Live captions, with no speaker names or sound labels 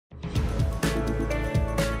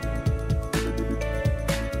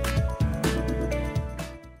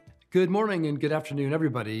Good morning and good afternoon,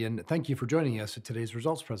 everybody, and thank you for joining us at today's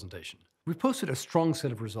results presentation. We've posted a strong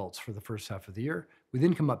set of results for the first half of the year, with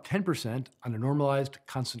income up 10% on a normalized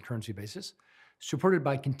constant currency basis, supported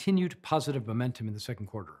by continued positive momentum in the second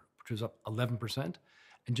quarter, which was up 11%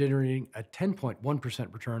 and generating a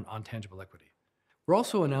 10.1% return on tangible equity. We're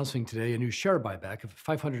also announcing today a new share buyback of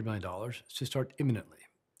 $500 million to start imminently,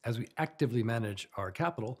 as we actively manage our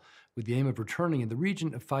capital with the aim of returning in the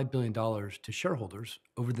region of $5 billion to shareholders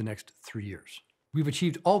over the next 3 years. We've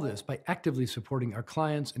achieved all this by actively supporting our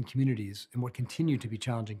clients and communities in what continue to be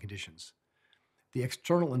challenging conditions. The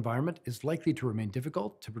external environment is likely to remain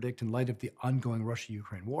difficult to predict in light of the ongoing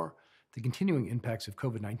Russia-Ukraine war, the continuing impacts of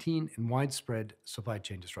COVID-19, and widespread supply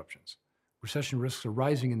chain disruptions. Recession risks are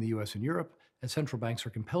rising in the US and Europe as central banks are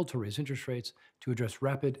compelled to raise interest rates to address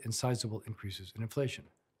rapid and sizable increases in inflation.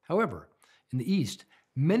 However, in the East,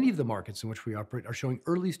 many of the markets in which we operate are showing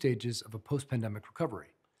early stages of a post-pandemic recovery.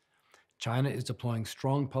 China is deploying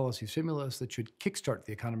strong policy stimulus that should kickstart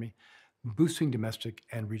the economy, boosting domestic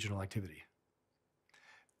and regional activity.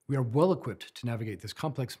 We are well equipped to navigate this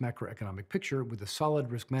complex macroeconomic picture with the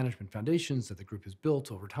solid risk management foundations that the group has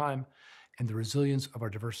built over time and the resilience of our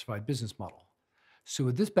diversified business model. So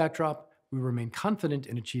with this backdrop, we remain confident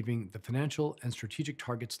in achieving the financial and strategic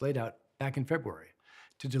targets laid out back in February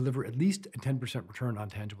to deliver at least a 10% return on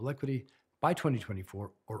tangible equity by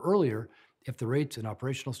 2024 or earlier if the rates and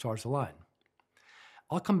operational stars align.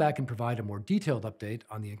 I'll come back and provide a more detailed update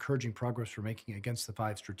on the encouraging progress we're making against the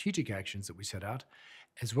 5 strategic actions that we set out,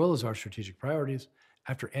 as well as our strategic priorities,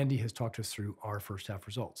 after Andy has talked us through our first half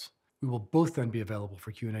results. We will both then be available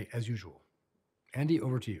for Q&A as usual. Andy,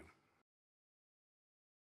 over to you.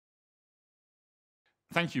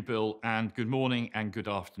 Thank you, Bill, and good morning and good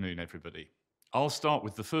afternoon, everybody. I'll start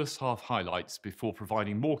with the first half highlights before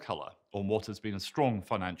providing more colour on what has been a strong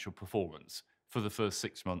financial performance for the first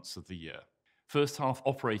 6 months of the year. First half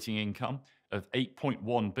operating income of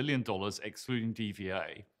 $8.1 billion excluding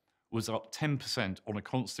DVA was up 10% on a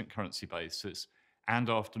constant currency basis and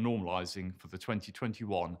after normalising for the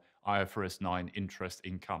 2021 IFRS 9 interest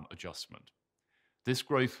income adjustment. This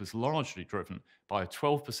growth was largely driven by a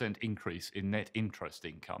 12% increase in net interest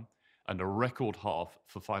income and a record half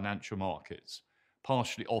for financial markets,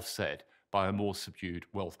 partially offset by a more subdued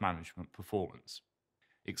wealth management performance.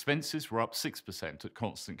 Expenses were up 6% at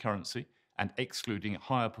constant currency and excluding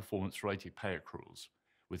higher performance-related pay accruals,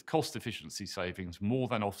 with cost efficiency savings more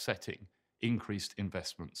than offsetting increased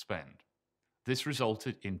investment spend. This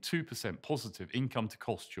resulted in 2% positive income to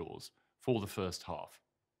cost jaws for the first half.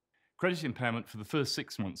 Credit impairment for the first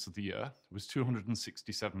 6 months of the year was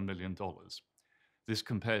 $267 million. This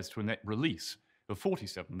compares to a net release of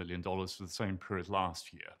 $47 million for the same period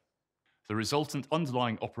last year. The resultant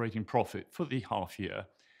underlying operating profit for the half year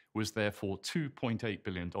was therefore $2.8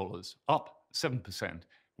 billion, up 7%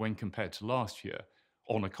 when compared to last year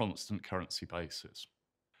on a constant currency basis.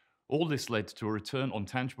 All this led to a return on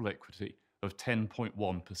tangible equity of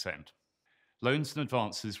 10.1%. Loans and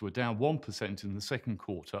advances were down 1% in the second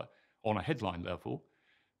quarter on a headline level,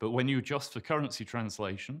 but when you adjust for currency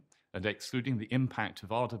translation and excluding the impact of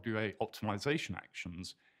RWA optimization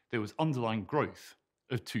actions, there was underlying growth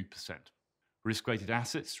of 2%. Risk-weighted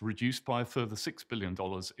assets reduced by a further $6 billion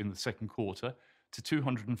in the second quarter to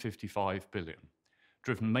 $255 billion,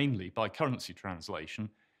 driven mainly by currency translation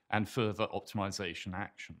and further optimization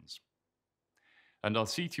actions. And our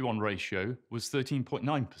CET1 ratio was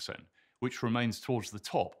 13.9%, which remains towards the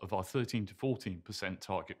top of our 13 to 14%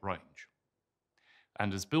 target range.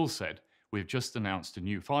 And as Bill said, we have just announced a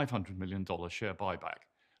new $500 million share buyback,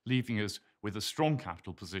 leaving us with a strong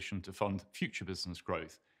capital position to fund future business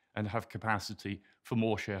growth and have capacity for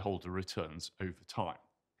more shareholder returns over time.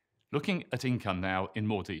 Looking at income now in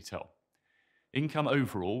more detail. Income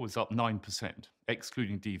overall was up 9%,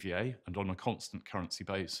 excluding DVA and on a constant currency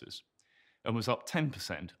basis, and was up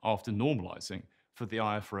 10% after normalising for the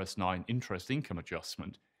IFRS 9 interest income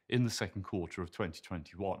adjustment in the second quarter of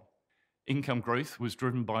 2021. Income growth was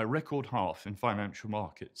driven by a record half in financial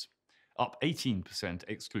markets, up 18%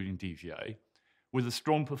 excluding DVA, with a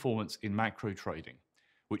strong performance in macro trading,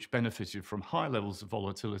 which benefited from high levels of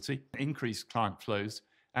volatility, increased client flows,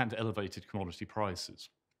 and elevated commodity prices.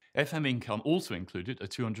 FM income also included a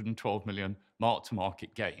 $212 million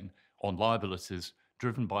mark-to-market gain on liabilities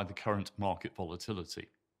driven by the current market volatility.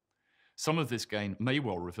 Some of this gain may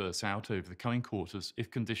well reverse out over the coming quarters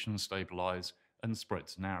if conditions stabilise and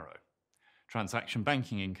spreads narrow. Transaction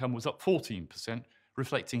banking income was up 14%,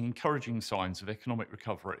 reflecting encouraging signs of economic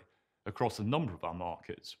recovery across a number of our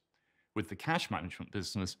markets, with the cash management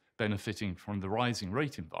business benefiting from the rising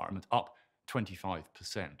rate environment up 25%.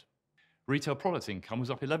 Retail product income was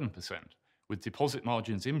up 11%, with deposit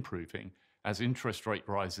margins improving as interest rate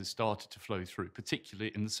rises started to flow through,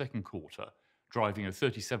 particularly in the second quarter, driving a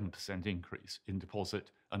 37% increase in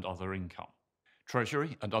deposit and other income.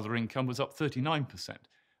 Treasury and other income was up 39%,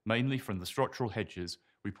 mainly from the structural hedges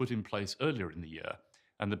we put in place earlier in the year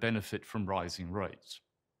and the benefit from rising rates.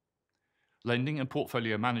 Lending and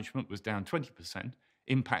portfolio management was down 20%,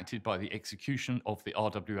 impacted by the execution of the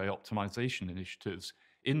RWA optimization initiatives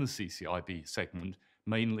in the CCIB segment,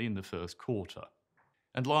 mainly in the first quarter.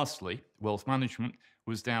 And lastly, wealth management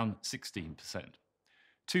was down 16%.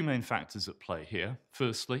 Two main factors at play here.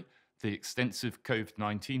 Firstly, the extensive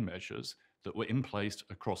COVID-19 measures that were in place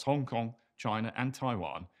across Hong Kong, China, and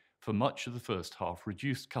Taiwan for much of the first half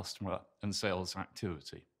reduced customer and sales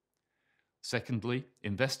activity. Secondly,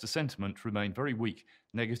 investor sentiment remained very weak,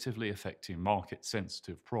 negatively affecting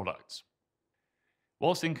market-sensitive products.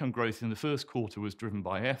 Whilst income growth in the first quarter was driven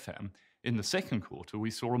by FM, in the second quarter we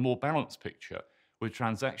saw a more balanced picture, with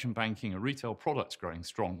transaction banking and retail products growing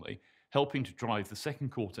strongly, helping to drive the second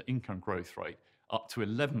quarter income growth rate up to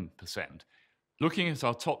 11%. Looking at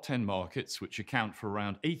our top 10 markets, which account for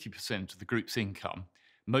around 80% of the group's income,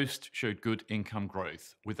 most showed good income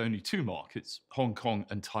growth, with only two markets, Hong Kong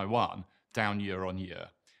and Taiwan, down year on year,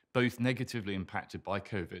 both negatively impacted by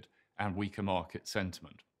COVID and weaker market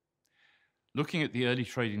sentiment. Looking at the early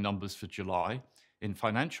trading numbers for July, in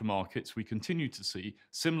financial markets we continue to see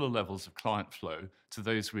similar levels of client flow to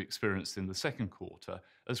those we experienced in the second quarter,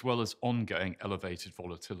 as well as ongoing elevated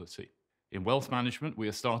volatility. In wealth management, we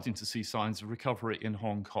are starting to see signs of recovery in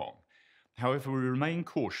Hong Kong. However, we remain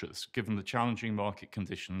cautious given the challenging market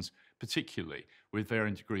conditions, particularly with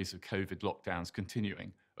varying degrees of COVID lockdowns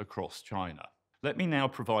continuing across China. Let me now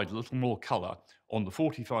provide a little more colour on the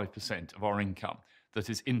 45% of our income that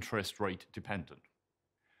is interest rate dependent.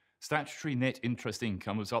 Statutory net interest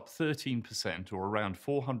income was up 13%, or around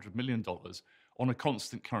 $400 million, on a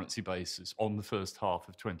constant currency basis on the first half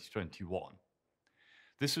of 2021.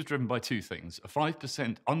 This was driven by two things: a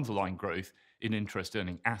 5% underlying growth in interest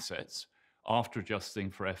earning assets after adjusting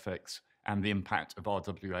for FX and the impact of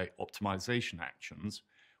RWA optimization actions,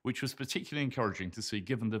 which was particularly encouraging to see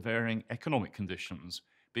given the varying economic conditions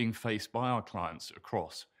being faced by our clients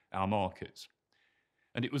across our markets.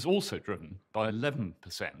 And it was also driven by an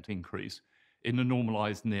 11% increase in the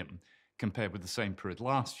normalised NIM compared with the same period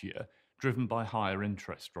last year, driven by higher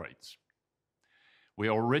interest rates. We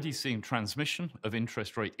are already seeing transmission of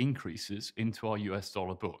interest rate increases into our US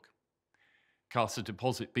dollar book. CASA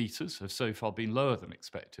deposit betas have so far been lower than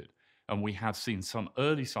expected, and we have seen some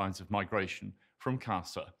early signs of migration from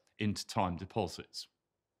CASA into time deposits.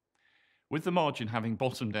 With the margin having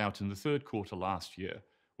bottomed out in the third quarter last year,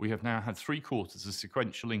 we have now had 3 quarters of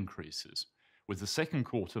sequential increases, with the second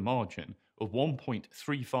quarter margin of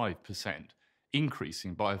 1.35%,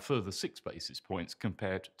 increasing by a further 6 basis points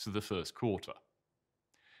compared to the first quarter.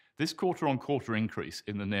 This quarter-on-quarter increase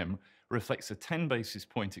in the NIM reflects a 10 basis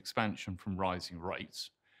point expansion from rising rates,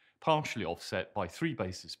 partially offset by 3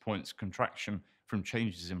 basis points contraction from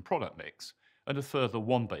changes in product mix, and a further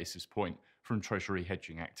 1 basis point from treasury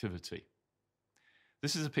hedging activity.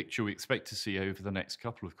 This is a picture we expect to see over the next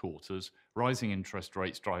couple of quarters, rising interest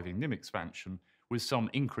rates driving NIM expansion, with some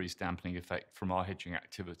increased dampening effect from our hedging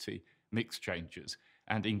activity, mix changes,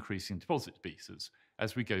 and increasing deposit betas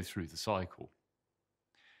as we go through the cycle.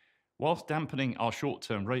 Whilst dampening our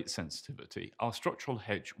short-term rate sensitivity, our structural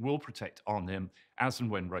hedge will protect our NIM as and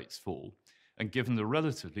when rates fall, and given the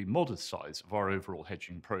relatively modest size of our overall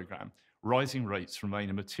hedging programme, rising rates remain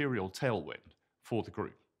a material tailwind for the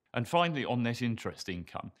group. And finally, on net interest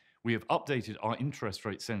income, we have updated our interest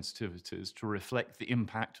rate sensitivities to reflect the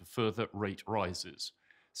impact of further rate rises,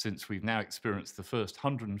 since we've now experienced the first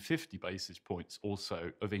 150 basis points or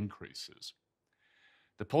so of increases.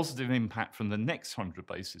 The positive impact from the next 100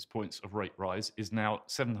 basis points of rate rise is now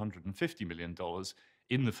 $750 million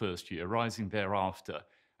in the first year, rising thereafter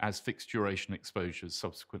as fixed duration exposures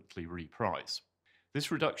subsequently reprice.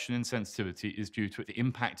 This reduction in sensitivity is due to the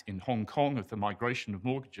impact in Hong Kong of the migration of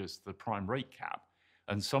mortgages to the prime rate cap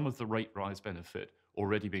and some of the rate rise benefit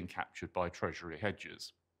already being captured by treasury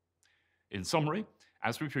hedges. In summary,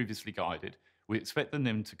 as we previously guided, we expect the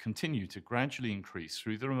NIM to continue to gradually increase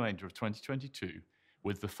through the remainder of 2022,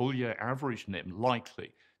 with the full year average NIM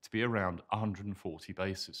likely to be around 140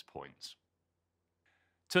 basis points.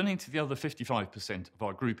 Turning to the other 55% of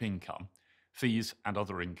our group income, fees and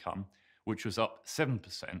other income, which was up 7%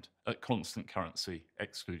 at constant currency,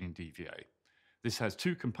 excluding DVA. This has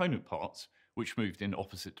 2 component parts which moved in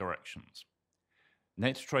opposite directions.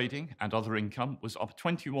 Net trading and other income was up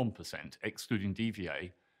 21%, excluding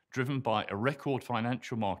DVA, driven by a record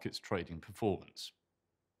financial markets trading performance.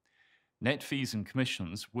 Net fees and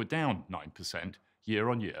commissions were down 9% year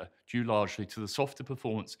on year, due largely to the softer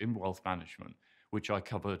performance in wealth management, which I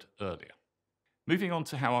covered earlier. Moving on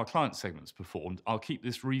to how our client segments performed, I'll keep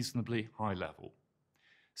this reasonably high level.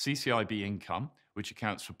 CCIB income, which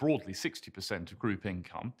accounts for broadly 60% of group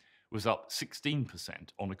income, was up 16%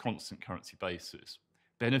 on a constant currency basis,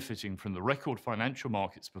 benefiting from the record financial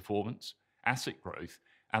markets performance, asset growth,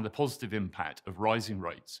 and the positive impact of rising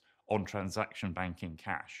rates on transaction banking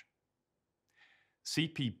cash.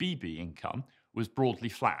 CPBB income was broadly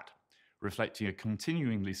flat, reflecting a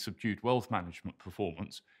continuingly subdued wealth management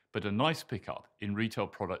performance, but a nice pickup in retail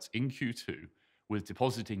products in Q2, with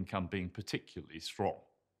deposit income being particularly strong.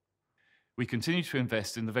 We continue to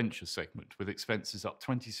invest in the venture segment, with expenses up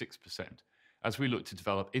 26%, as we look to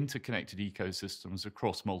develop interconnected ecosystems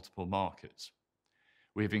across multiple markets.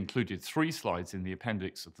 We have included 3 slides in the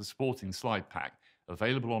appendix of the supporting slide pack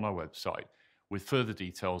available on our website, with further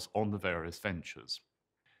details on the various ventures.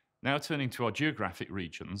 Now turning to our geographic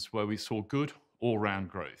regions, where we saw good all-round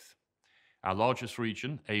growth. Our largest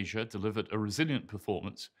region, Asia, delivered a resilient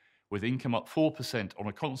performance, with income up 4% on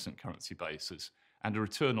a constant currency basis and a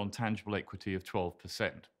return on tangible equity of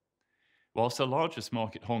 12%. Whilst our largest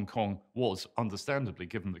market, Hong Kong, was, understandably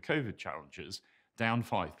given the COVID challenges, down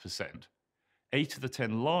 5%, 8 of the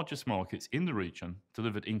 10 largest markets in the region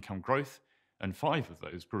delivered income growth, and 5 of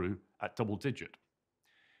those grew at double digit.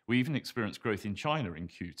 We even experienced growth in China in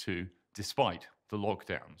Q2, despite the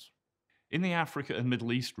lockdowns. In the Africa and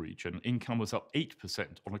Middle East region, income was up 8%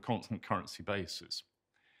 on a constant currency basis.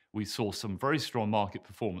 We saw some very strong market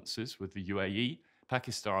performances with the UAE,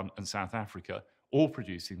 Pakistan, and South Africa all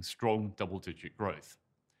producing strong double-digit growth.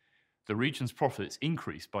 The region's profits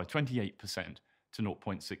increased by 28% to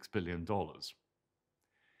 $0.6 billion.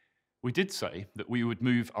 We did say that we would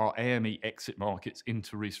move our AME exit markets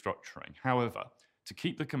into restructuring. However, to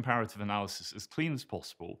keep the comparative analysis as clean as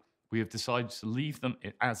possible, we have decided to leave them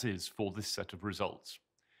as is for this set of results.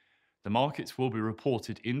 The markets will be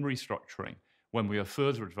reported in restructuring when we are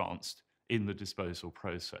further advanced in the disposal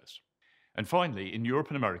process. And finally, in Europe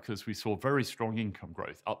and Americas, we saw very strong income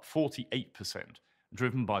growth, up 48%,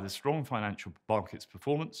 driven by the strong financial markets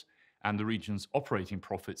performance, and the region's operating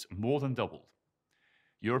profits more than doubled.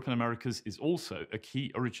 Europe and Americas is also a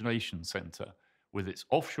key origination centre, with its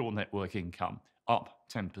offshore network income up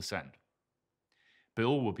 10%.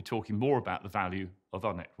 Bill will be talking more about the value of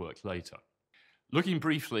our network later. Looking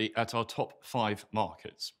briefly at our top 5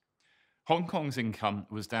 markets. Hong Kong's income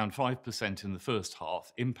was down 5% in the first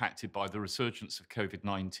half, impacted by the resurgence of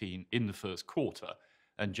COVID-19 in the first quarter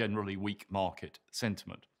and generally weak market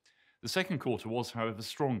sentiment. The second quarter was, however,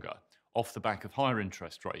 stronger, off the back of higher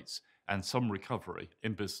interest rates and some recovery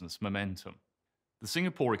in business momentum. The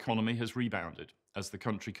Singapore economy has rebounded as the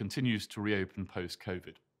country continues to reopen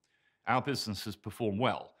post-COVID. Our business has performed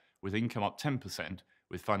well, with income up 10%,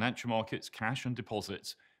 with financial markets, cash and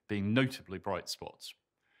deposits being notably bright spots.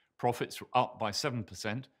 Profits were up by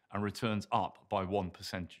 7% and returns up by 1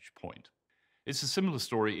 percentage point. It's a similar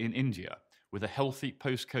story in India, with a healthy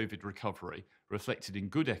post-COVID recovery reflected in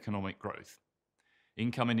good economic growth.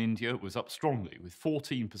 Income in India was up strongly, with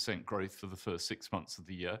 14% growth for the first 6 months of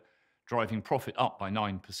the year, driving profit up by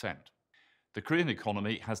 9%. The Korean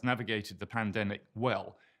economy has navigated the pandemic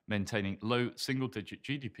well, maintaining low single-digit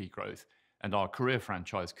GDP growth, and our Korea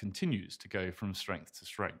franchise continues to go from strength to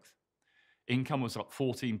strength. Income was up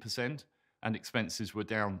 14% and expenses were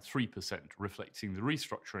down 3%, reflecting the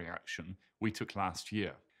restructuring action we took last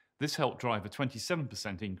year. This helped drive a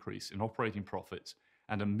 27% increase in operating profits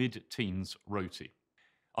and a mid-teens ROTE.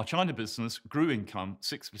 Our China business grew income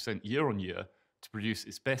 6% year on year to produce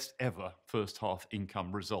its best ever first half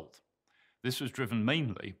income result. This was driven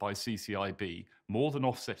mainly by CCIB, more than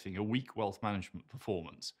offsetting a weak wealth management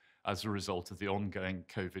performance as a result of the ongoing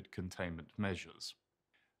COVID containment measures.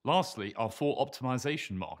 Lastly, our 4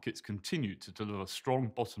 optimization markets continued to deliver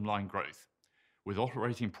strong bottom line growth, with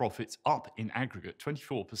operating profits up in aggregate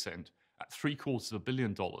 24% at $750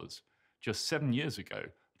 million. Just 7 years ago,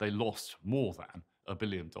 they lost more than $1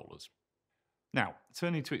 billion. Now,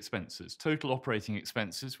 turning to expenses. Total operating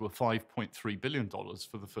expenses were $5.3 billion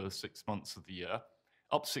for the first 6 months of the year,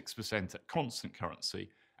 up 6% at constant currency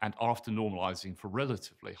and after normalising for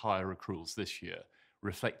relatively higher accruals this year,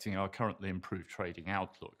 reflecting our currently improved trading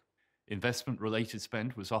outlook. Investment-related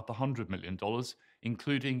spend was up $100 million,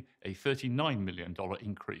 including a $39 million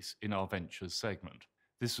increase in our ventures segment.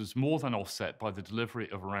 This was more than offset by the delivery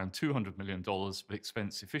of around $200 million of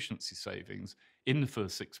expense efficiency savings in the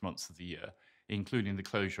first 6 months of the year, including the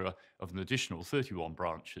closure of an additional 31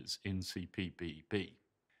 branches in CPBB.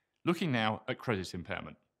 Looking now at credit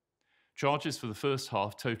impairment. Charges for the first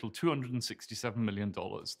half total $267 million.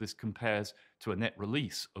 This compares to a net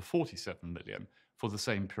release of $47 million for the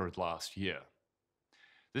same period last year.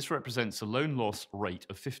 This represents a loan loss rate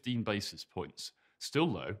of 15 basis points, still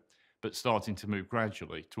low, but starting to move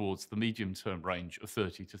gradually towards the medium-term range of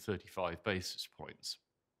 30 to 35 basis points.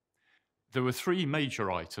 There were three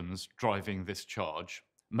major items driving this charge,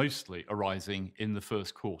 mostly arising in the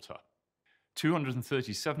first quarter.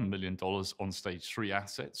 $237 million on Stage 3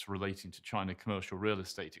 assets relating to China commercial real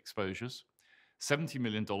estate exposures, $70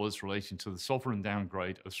 million relating to the sovereign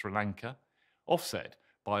downgrade of Sri Lanka, offset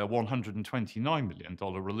by a $129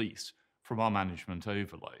 million release from our management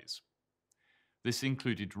overlays. This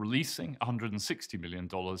included releasing $160 million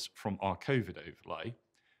from our COVID overlay,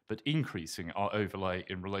 but increasing our overlay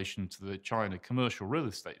in relation to the China commercial real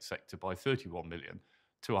estate sector by $31 million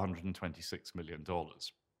to $126 million.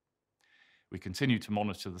 We continue to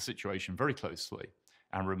monitor the situation very closely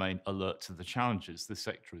and remain alert to the challenges this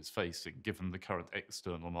sector is facing given the current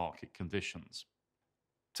external market conditions.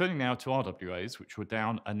 Turning now to RWAs, which were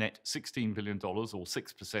down a net $16 billion or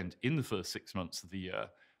 6% in the first 6 months of the year,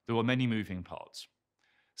 there were many moving parts.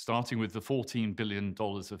 Starting with the $14 billion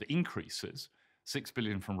of increases, $6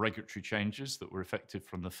 billion from regulatory changes that were effective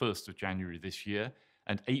from the 1st of January this year,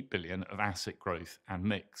 and $8 billion of asset growth and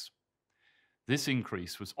mix. This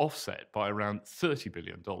increase was offset by around $30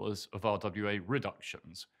 billion of RWA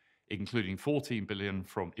reductions, including $14 billion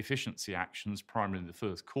from efficiency actions primarily in the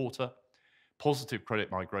first quarter, positive credit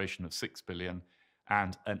migration of $6 billion,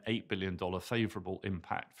 and an $8 billion favourable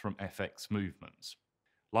impact from FX movements.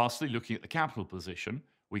 Lastly, looking at the capital position,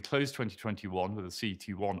 we closed 2021 with a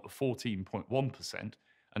CET1 of 14.1%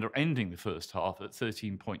 and are ending the first half at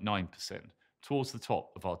 13.9%, towards the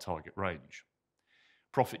top of our target range.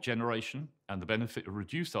 Profit generation and the benefit of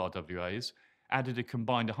reduced RWAs added a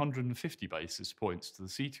combined 150 basis points to the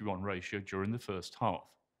CET1 ratio during the first half.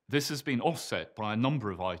 This has been offset by a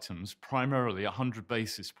number of items, primarily 100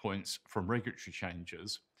 basis points from regulatory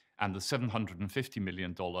changes and the $750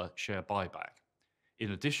 million share buyback,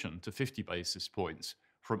 in addition to 50 basis points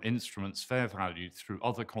from instruments fair valued through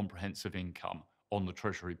other comprehensive income on the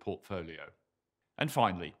Treasury portfolio. And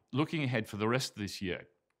finally, looking ahead for the rest of this year,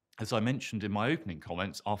 as I mentioned in my opening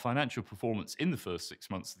comments, our financial performance in the first 6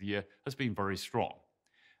 months of the year has been very strong.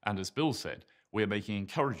 And as Bill said, we are making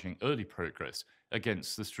encouraging early progress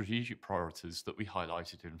against the strategic priorities that we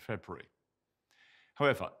highlighted in February.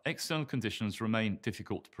 However, external conditions remain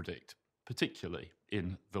difficult to predict, particularly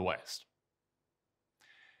in the West.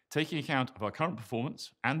 Taking account of our current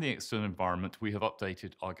performance and the external environment, we have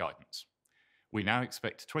updated our guidance. We now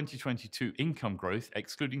expect 2022 income growth,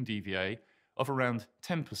 excluding DVA, of around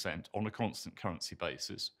 10% on a constant currency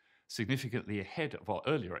basis, significantly ahead of our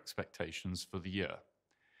earlier expectations for the year.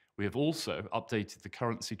 We have also updated the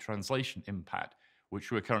currency translation impact,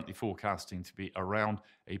 which we're currently forecasting to be around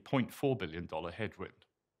a $0.4 billion headwind.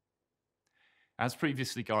 As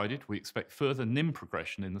previously guided, we expect further NIM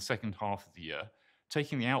progression in the second half of the year,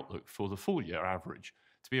 taking the outlook for the full year average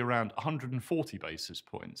to be around 140 basis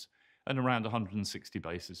points and around 160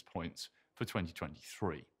 basis points for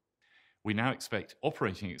 2023. We now expect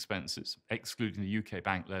operating expenses, excluding the UK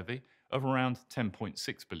bank levy, of around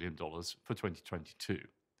 $10.6 billion for 2022.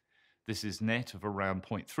 This is net of around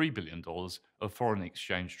 $0.3 billion of foreign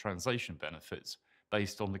exchange translation benefits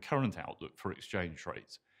based on the current outlook for exchange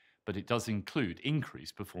rates, but it does include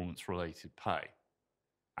increased performance-related pay.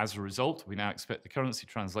 As a result, we now expect the currency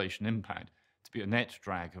translation impact to be a net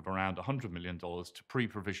drag of around $100 million to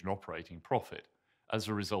pre-provision operating profit, as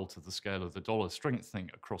a result of the scale of the dollar strengthening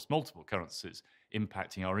across multiple currencies,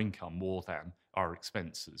 impacting our income more than our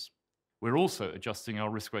expenses. We're also adjusting our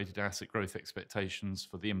risk-weighted asset growth expectations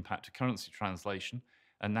for the impact of currency translation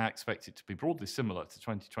and now expect it to be broadly similar to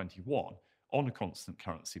 2021 on a constant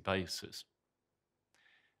currency basis.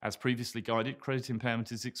 As previously guided, credit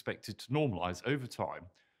impairment is expected to normalise over time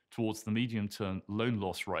towards the medium-term loan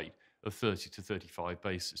loss rate of 30 to 35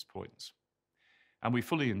 basis points. And we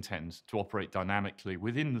fully intend to operate dynamically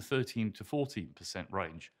within the 13 to 14%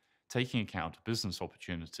 range, taking account of business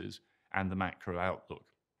opportunities and the macro outlook.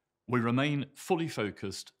 We remain fully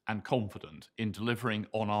focused and confident in delivering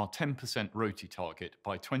on our 10% ROTE target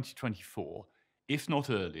by 2024, if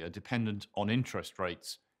not earlier, dependent on interest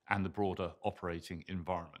rates and the broader operating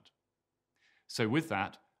environment. So with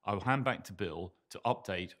that, I will hand back to Bill to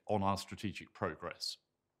update on our strategic progress.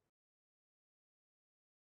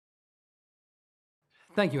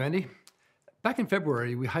 Thank you, Andy. Back in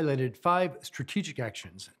February, we highlighted 5 strategic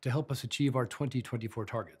actions to help us achieve our 2024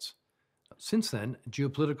 targets. Since then,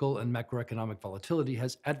 geopolitical and macroeconomic volatility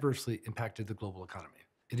has adversely impacted the global economy.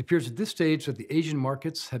 It appears at this stage that the Asian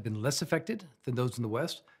markets have been less affected than those in the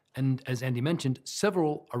West, and as Andy mentioned,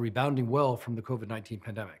 several are rebounding well from the COVID-19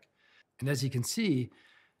 pandemic. And as you can see,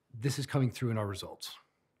 this is coming through in our results.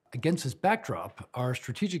 Against this backdrop, our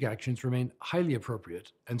strategic actions remain highly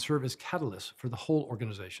appropriate and serve as catalysts for the whole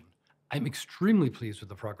organization. I'm extremely pleased with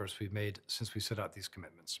the progress we've made since we set out these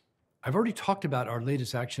commitments. I've already talked about our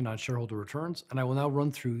latest action on shareholder returns, and I will now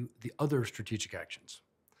run through the other strategic actions.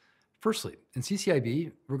 Firstly, in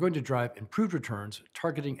CCIB, we're going to drive improved returns,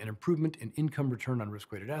 targeting an improvement in income return on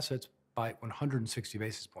risk-weighted assets by 160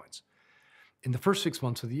 basis points. In the first 6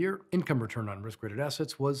 months of the year, income return on risk-weighted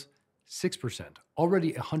assets was 6%,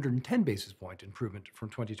 already a 110 basis point improvement from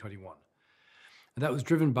 2021. And that was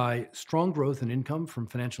driven by strong growth in income from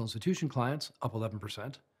financial institution clients, up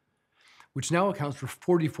 11%, which now accounts for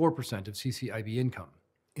 44% of CCIB income.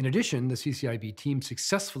 In addition, the CCIB team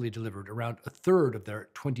successfully delivered around a third of their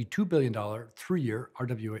 $22 billion 3-year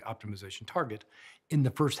RWA optimization target in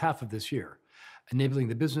the first half of this year, enabling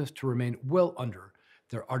the business to remain well under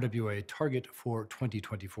their RWA target for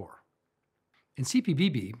 2024. In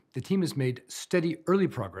CPBB, the team has made steady early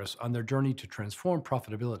progress on their journey to transform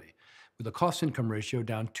profitability, with a cost-income ratio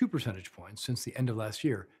down 2 percentage points since the end of last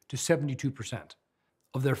year to 72%.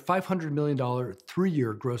 Of their $500 million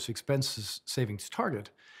 3-year gross expenses savings target,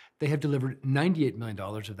 they have delivered $98 million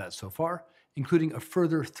of that so far, including a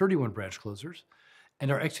further 31 branch closures,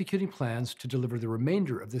 and are executing plans to deliver the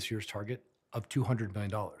remainder of this year's target of $200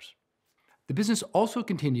 million. The business also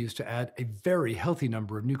continues to add a very healthy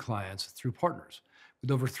number of new clients through partners,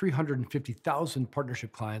 with over 350,000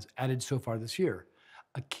 partnership clients added so far this year,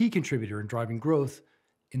 a key contributor in driving growth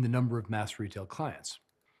in the number of mass retail clients.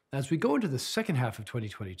 As we go into the second half of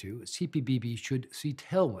 2022, CPBB should see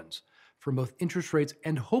tailwinds from both interest rates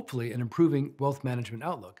and hopefully an improving wealth management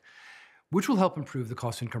outlook, which will help improve the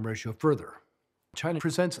cost-income ratio further. China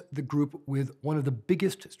presents the group with one of the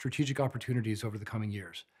biggest strategic opportunities over the coming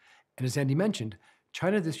years. And as Andy mentioned,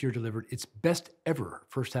 China this year delivered its best ever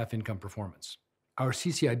first half income performance. Our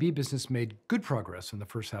CCIB business made good progress in the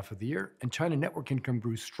first half of the year, and China network income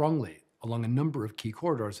grew strongly along a number of key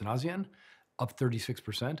corridors in ASEAN, up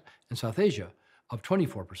 36%, and South Asia, up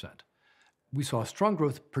 24%. We saw strong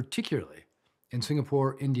growth particularly in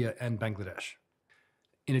Singapore, India, and Bangladesh.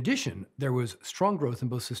 In addition, there was strong growth in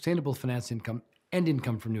both sustainable finance income and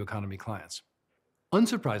income from new economy clients.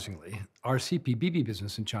 Unsurprisingly, our CPBB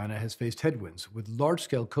business in China has faced headwinds with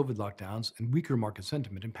large-scale COVID lockdowns and weaker market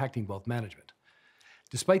sentiment impacting wealth management.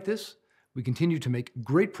 Despite this, we continue to make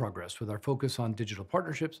great progress with our focus on digital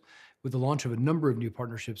partnerships, with the launch of a number of new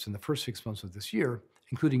partnerships in the first 6 months of this year,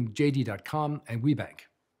 including JD.com and WeBank.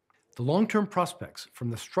 The long-term prospects from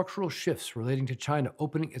the structural shifts relating to China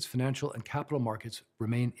opening its financial and capital markets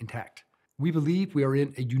remain intact. We believe we are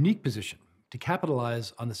in a unique position to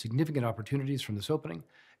capitalize on the significant opportunities from this opening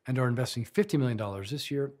and are investing $50 million this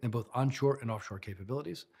year in both onshore and offshore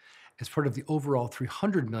capabilities as part of the overall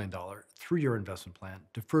 $300 million 3-year investment plan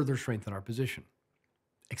to further strengthen our position.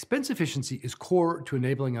 Expense efficiency is core to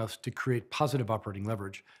enabling us to create positive operating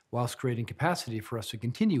leverage whilst creating capacity for us to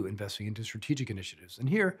continue investing into strategic initiatives. And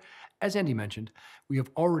here, as Andy mentioned, we have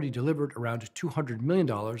already delivered around $200 million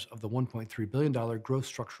of the $1.3 billion gross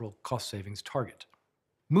structural cost savings target.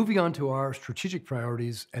 Moving on to our strategic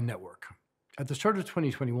priorities and network. At the start of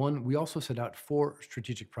 2021, we also set out 4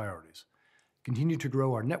 strategic priorities: continue to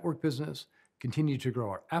grow our network business, continue to grow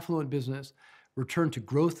our affluent business, return to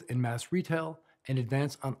growth in mass retail, and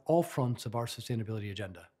advance on all fronts of our sustainability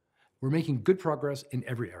agenda. We're making good progress in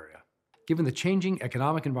every area. Given the changing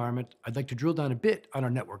economic environment, I'd like to drill down a bit on our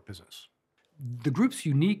network business. The group's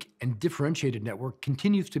unique and differentiated network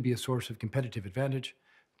continues to be a source of competitive advantage,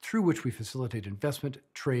 through which we facilitate investment,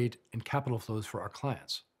 trade, and capital flows for our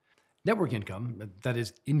clients. Network income, that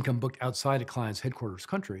is, income booked outside a client's headquarters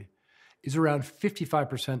country, is around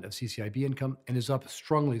 55% of CCIB income and is up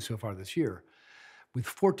strongly so far this year, with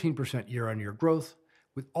 14% year-on-year growth,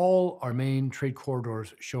 with all our main trade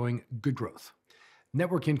corridors showing good growth.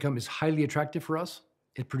 Network income is highly attractive for us.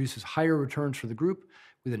 It produces higher returns for the group,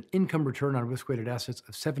 with an income return on risk-weighted assets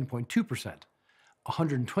of 7.2%,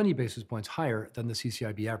 120 basis points higher than the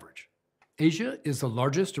CCIB average. Asia is the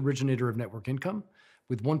largest originator of network income,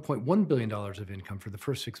 with $1.1 billion of income for the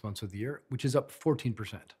first 6 months of the year, which is up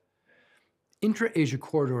 14%. Intra-Asia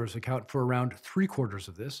corridors account for around 3/4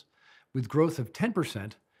 of this. With growth of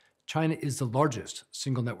 10%, China is the largest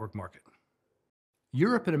single network market.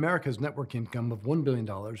 Europe and America's network income of $1 billion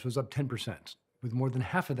was up 10%, with more than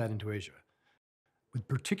half of that into Asia, with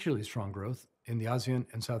particularly strong growth in the ASEAN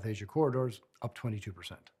and South Asia corridors, up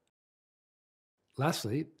 22%.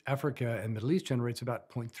 Lastly, Africa and Middle East generates about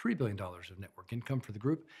 $0.3 billion of network income for the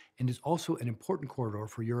group and is also an important corridor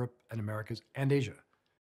for Europe and Americas and Asia.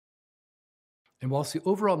 And whilst the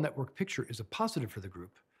overall network picture is a positive for the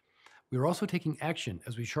group, we are also taking action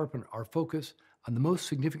as we sharpen our focus on the most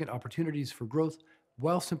significant opportunities for growth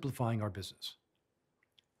while simplifying our business.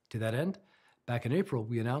 To that end, back in April,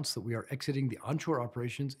 we announced that we are exiting the onshore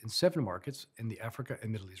operations in 7 markets in the Africa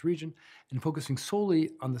and Middle East region and focusing solely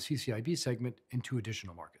on the CCIB segment in 2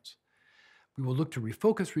 additional markets. We will look to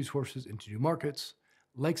refocus resources into new markets,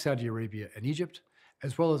 like Saudi Arabia and Egypt,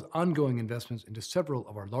 as well as ongoing investments into several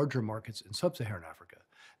of our larger markets in sub-Saharan Africa,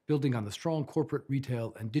 building on the strong corporate,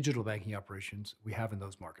 retail, and digital banking operations we have in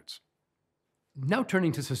those markets. Now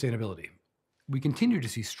turning to sustainability. We continue to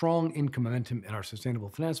see strong income momentum in our sustainable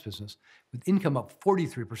finance business, with income up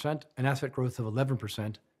 43% and asset growth of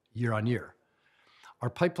 11% year on year. Our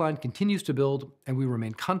pipeline continues to build, and we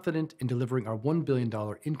remain confident in delivering our $1 billion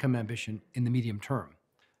income ambition in the medium term.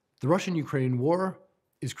 The Russian-Ukraine war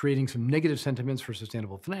is creating some negative sentiments for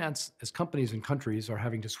sustainable finance as companies and countries are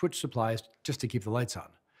having to switch supplies just to keep the lights on.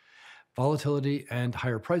 Volatility and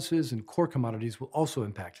higher prices in core commodities will also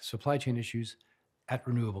impact supply chain issues at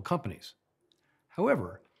renewable companies.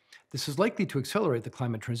 However, this is likely to accelerate the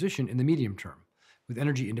climate transition in the medium term, with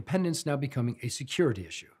energy independence now becoming a security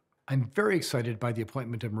issue. I'm very excited by the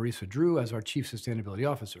appointment of Marisa Drew as our Chief Sustainability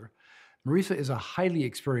Officer. Marisa is a highly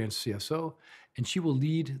experienced CSO, and she will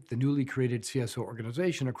lead the newly created CSO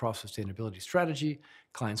organization across sustainability strategy,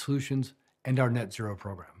 client solutions, and our net zero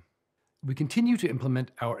program. We continue to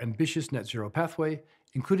implement our ambitious net zero pathway,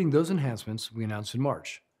 including those enhancements we announced in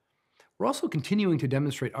March. We're also continuing to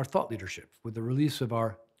demonstrate our thought leadership with the release of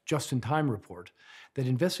our just-in-time report that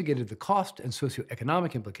investigated the cost and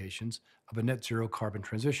socioeconomic implications of a net zero carbon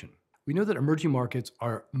transition. We know that emerging markets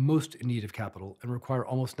are most in need of capital and require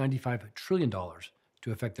almost $95 trillion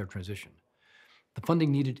to effect their transition. The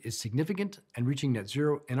funding needed is significant, and reaching net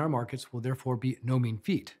zero in our markets will therefore be no mean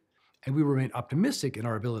feat. And we remain optimistic in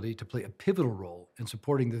our ability to play a pivotal role in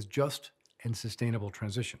supporting this just and sustainable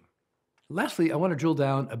transition. Lastly, I want to drill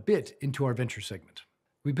down a bit into our venture segment.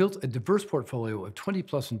 We built a diverse portfolio of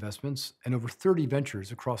 20-plus investments and over 30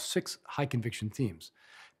 ventures across 6 high-conviction themes,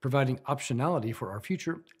 providing optionality for our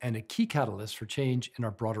future and a key catalyst for change in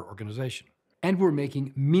our broader organization. And we're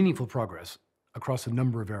making meaningful progress across a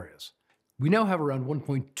number of areas. We now have around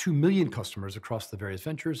 1.2 million customers across the various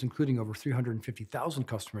ventures, including over 350,000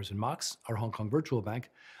 customers in Mox, our Hong Kong virtual bank,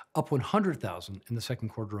 up 100,000 in the second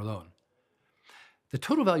quarter alone. The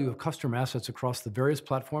total value of customer assets across the various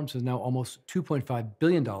platforms is now almost $2.5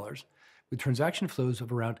 billion, with transaction flows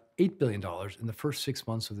of around $8 billion in the first 6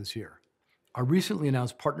 months of this year. Our recently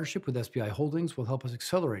announced partnership with SBI Holdings will help us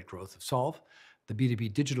accelerate growth of Solve, the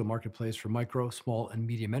B2B digital marketplace for micro, small, and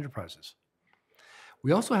medium enterprises.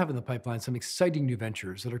 We also have in the pipeline some exciting new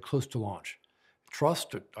ventures that are close to launch.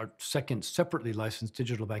 Trust, our second separately licensed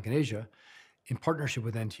digital bank in Asia, in partnership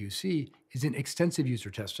with NTUC, is in extensive user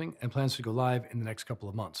testing and plans to go live in the next couple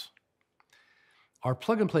of months. Our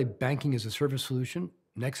plug-and-play banking-as-a-service solution,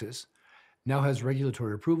 Nexus, now has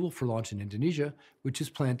regulatory approval for launch in Indonesia, which is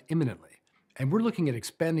planned imminently. And we're looking at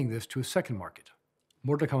expanding this to a second market.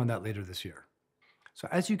 More to come on that later this year. So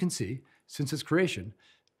as you can see, since its creation,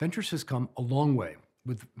 Ventures has come a long way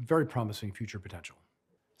with very promising future potential.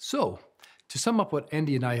 So, to sum up what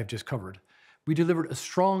Andy and I have just covered, we delivered a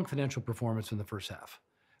strong financial performance in the first half.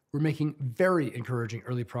 We're making very encouraging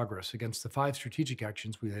early progress against the 5 strategic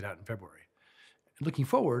actions we laid out in February. Looking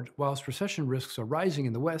forward, whilst recession risks are rising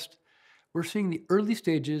in the West, we're seeing the early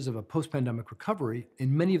stages of a post-pandemic recovery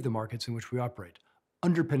in many of the markets in which we operate,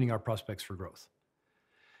 underpinning our prospects for growth.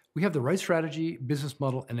 We have the right strategy, business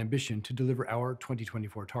model, and ambition to deliver our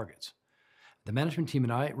 2024 targets. The management team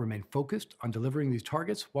and I remain focused on delivering these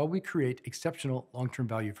targets while we create exceptional long-term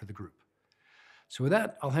value for the group. So with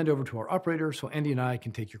that, I'll hand over to our operator so Andy and I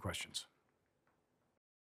can take your questions.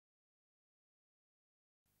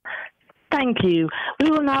 Thank you.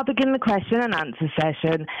 We will now begin the question and answer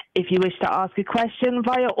session. If you wish to ask a question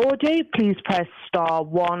via audio, please press star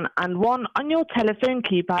 1 and 1 on your telephone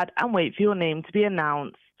keypad and wait for your name to be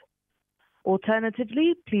announced.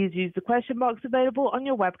 Alternatively, please use the question box available on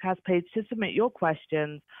your webcast page to submit your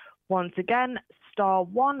questions. Once again, star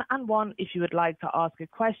 1 and 1 if you would like to ask a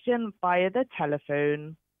question via the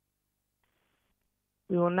telephone.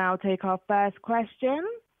 We will now take our first question.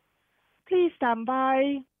 Please stand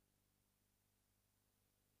by.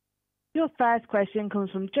 Your first question comes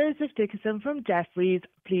from Joseph Dickerson from Jefferies.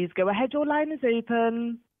 Please go ahead. Your line is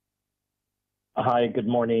open. Hi, good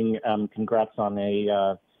morning. Congrats on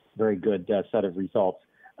a very good set of results.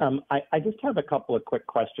 I just have a couple of quick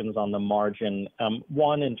questions on the margin.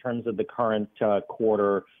 One, in terms of the current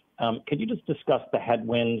quarter, could you just discuss the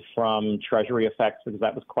headwinds from treasury effects, because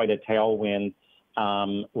that was quite a tailwind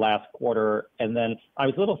last quarter? And then I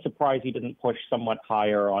was a little surprised you didn't push somewhat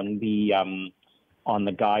higher on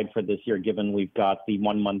the guide for this year, given we've got the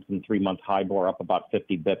 1 month and 3 month HIBOR up about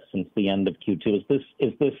 50 bps since the end of Q2.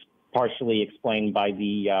 Is this partially explained by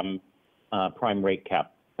the prime rate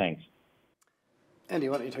cap? Thanks. Andy,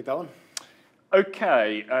 why don't you take that one?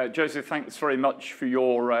 Okay, Joseph, thanks very much for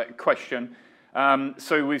your question.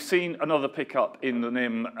 So we've seen another pickup in the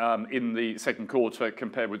NIM in the second quarter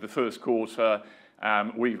compared with the first quarter.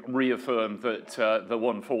 We've reaffirmed that the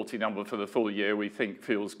 140 number for the full year we think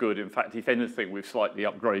feels good. In fact, if anything, we've slightly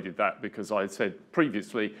upgraded that, because I had said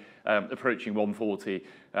previously approaching 140,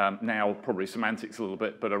 now probably semantics a little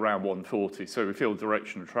bit, but around 140. So we feel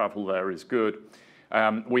direction of travel there is good.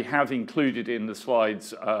 We have included in the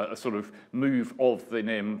slides a sort of move of the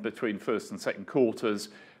NIM between first and second quarters.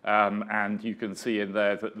 And you can see in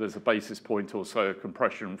there that there's a basis point or so of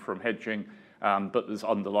compression from hedging, but there's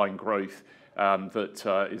underlying growth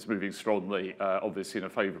that is moving strongly, obviously in a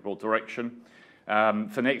favourable direction.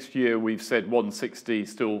 For next year, we've said 160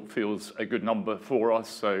 still feels a good number for us.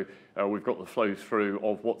 So we've got the flow through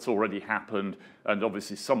of what's already happened, and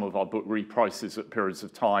obviously some of our book reprices at periods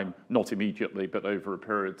of time, not immediately, but over a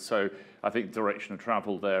period. So I think direction of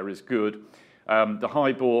travel there is good. The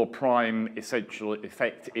HIBOR prime essential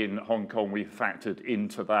effect in Hong Kong, we've factored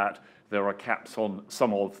into that. There are caps on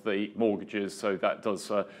some of the mortgages, so that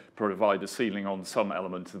does provide a ceiling on some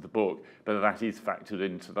element of the book, but that is factored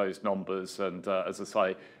into those numbers. And as I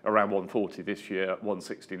say, around 140 this year,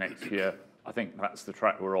 160 next year. I think that's the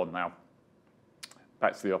track we're on now.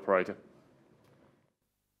 Back to the operator.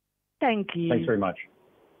 Thank you. Thanks very much.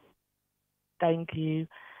 Thank you.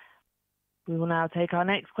 We will now take our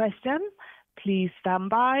next question. Please stand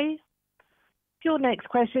by. Your next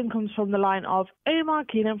question comes from the line of Omar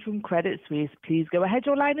Keenan from Credit Suisse. Please go ahead.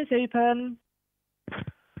 Your line is open.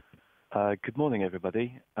 Good morning,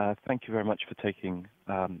 everybody. Thank you very much for taking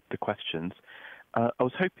the questions. I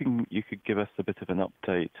was hoping you could give us a bit of an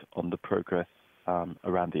update on the progress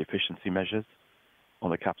around the efficiency measures on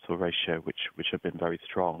the capital ratio, which have been very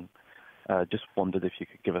strong. Just wondered if you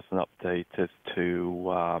could give us an update as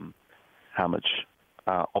to how much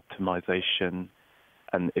optimization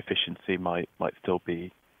and efficiency might still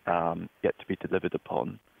be yet to be delivered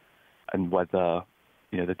upon, and whether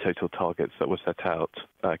the total targets that were set out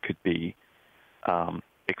could be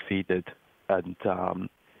exceeded, and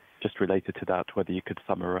just related to that, whether you could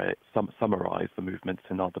summarize the movements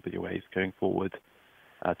in RWAs going forward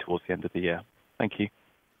towards the end of the year. Thank you.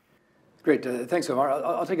 Great, thanks, Omar.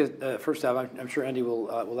 I'll take a first stab. I'm sure Andy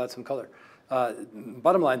will add some color.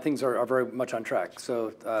 Bottom line, things are very much on track.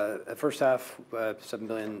 So first half, 7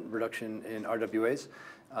 billion reduction in RWAs,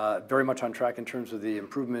 very much on track in terms of the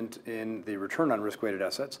improvement in the return on risk-weighted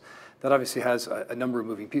assets. That obviously has a number of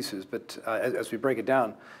moving pieces, but as we break it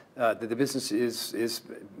down, the business is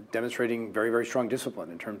demonstrating very, very strong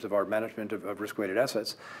discipline in terms of our management of risk-weighted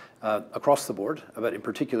assets across the board, but in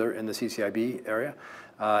particular in the CCIB area,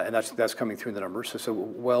 and that's coming through in the numbers. So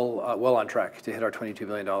well on track to hit our $22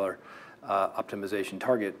 billion optimization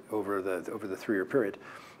target over the 3-year period.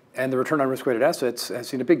 And the return on risk-weighted assets has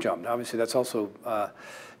seen a big jump. Now, obviously, that's also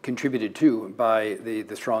contributed to by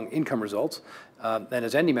the strong income results. And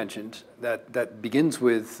as Andy mentioned, that begins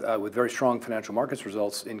with very strong financial markets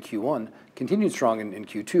results in Q1, continued strong in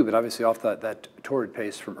Q2, but obviously off that torrid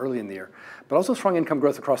pace from early in the year, but also strong income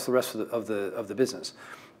growth across the rest of the business.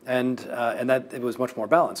 And that it was much more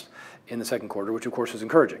balanced in the second quarter, which of course is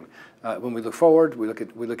encouraging. When we look forward, we look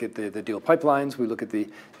at the deal pipelines, we look at the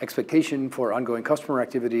expectation for ongoing customer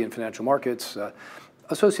activity in financial markets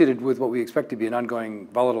associated with what we expect to be an ongoing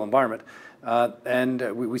volatile environment, and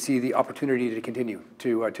we see the opportunity to continue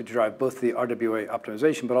to drive both the RWA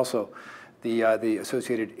optimization, but also the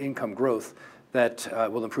associated income growth that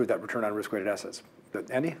will improve that return on risk-weighted assets. But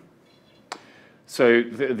Andy? So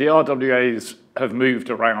the RWAs have moved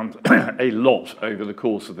around a lot over the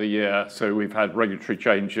course of the year. So we've had regulatory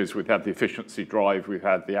changes, we've had the efficiency drive, we've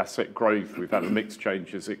had the asset growth, we've had the mix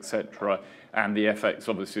changes, etc. And the FX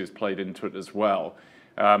obviously has played into it as well.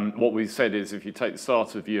 What we've said is if you take the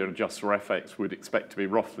start of the year and adjust for FX, we'd expect to be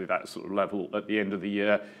roughly that sort of level at the end of the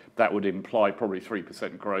year. That would imply probably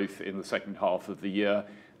 3% growth in the second half of the year.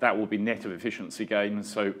 That will be net of efficiency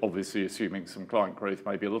gains, so obviously assuming some client growth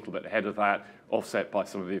maybe a little bit ahead of that, offset by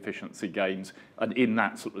some of the efficiency gains. And in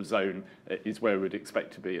that sort of zone is where we'd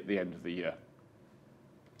expect to be at the end of the year.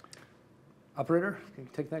 Operator, can you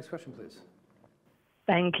take the next question, please?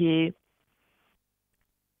 Thank you.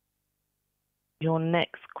 Your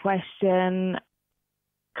next question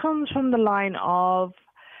comes from the line of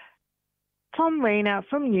Tom Rayner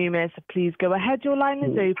from Numis. Please go ahead. Your line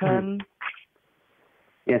is open.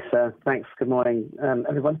 Yes, thanks. Good morning,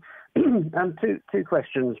 everyone. Two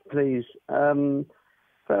questions, please.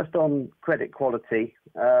 First, on credit quality,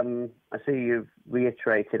 I see you've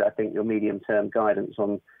reiterated, I think, your medium-term guidance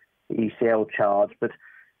on the ECL charge, but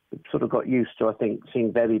sort of got used to, I think,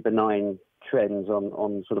 seeing very benign trends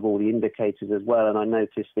on sort of all the indicators as well. And I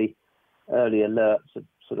noticed the early alerts have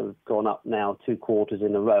sort of gone up now 2 quarters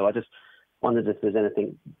in a row. I just wondered if there's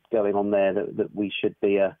anything going on there that we should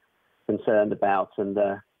be concerned about. And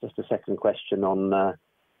just a second question on the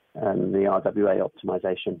RWA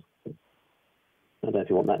optimization. I don't know if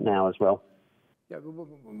you want that now as well. Yeah,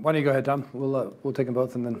 why don't you go ahead, Tom? We'll take them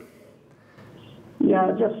both and then.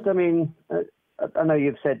 Yeah, just I mean, I know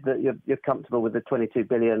you've said that you're comfortable with the 22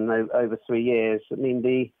 billion over 3 years. I mean,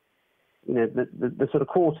 the sort of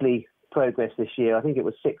quarterly progress this year, I think it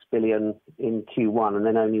was 6 billion in Q1 and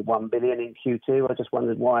then only 1 billion in Q2. I just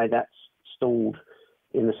wondered why that's stalled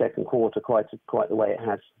in the second quarter quite the way it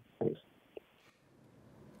has. Thanks.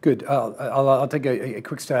 Good. I'll take a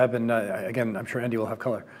quick stab, and again, I'm sure Andy will have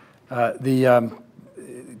color. The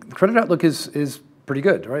credit outlook is pretty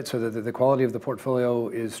good, right? So the quality of the portfolio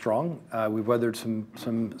is strong. We've weathered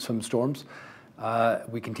some storms.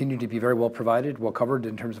 We continue to be very well provided, well covered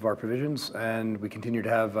in terms of our provisions, and we continue to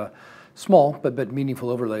have small but meaningful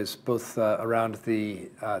overlays, both around the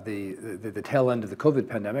tail end of the COVID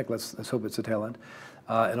pandemic. Let's hope it's the tail end,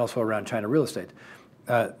 and also around China real estate.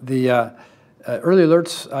 Early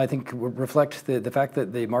alerts, I think, reflect the fact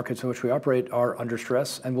that the markets in which we operate are under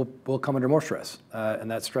stress and will come under more stress.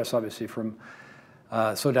 And that stress, obviously, from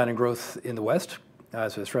slowdown in growth in the West,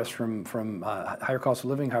 so stress from higher cost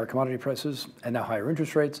of living, higher commodity prices, and now higher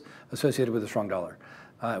interest rates associated with a strong dollar.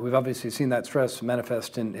 We've obviously seen that stress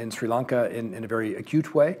manifest in Sri Lanka in a very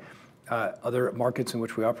acute way. Other markets in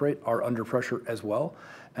which we operate are under pressure as well.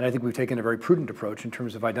 And I think we've taken a very prudent approach in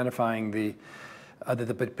terms of identifying the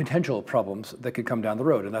potential problems that could come down the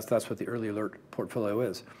road, and that's what the early alert portfolio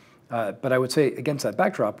is. But I would say against that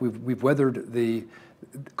backdrop, we've weathered the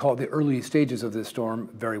early stages of this storm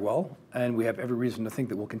very well, and we have every reason to think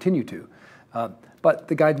that we'll continue to. But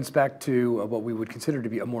the guidance back to what we would consider to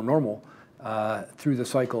be a more normal through the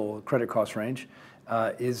cycle credit cost range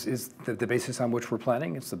is the basis on which we're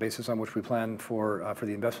planning. It's the basis on which we plan for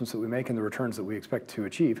the investments that we make and the returns that we expect to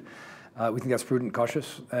achieve. We think that's prudent,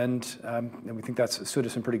 cautious, and we think that's stood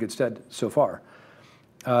us in pretty good stead so far.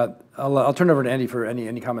 I'll turn it over to Andy for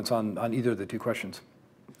any comments on either of the two questions,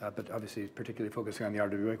 but obviously particularly focusing on the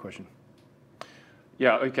RWA question.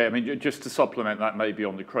 Yeah, okay. I mean, just to supplement that maybe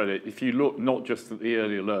on the credit, if you look not just at the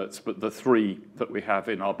early alerts, but the 3 that we have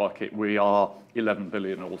in our bucket, we are 11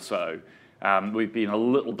 billion or so. We've been a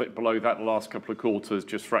little bit below that the last couple of quarters,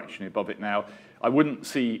 just fractionally above it now. I wouldn't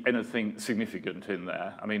see anything significant in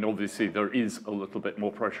there. I mean, obviously, there is a little bit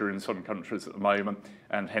more pressure in some countries at the moment,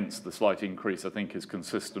 and hence the slight increase, I think, is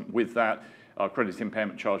consistent with that. Our credit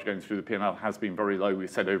impairment charge going through the P&L has been very low. We've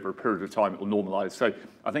said over a period of time it will normalise. So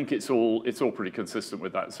I think it's all pretty consistent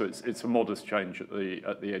with that. So it's a modest change at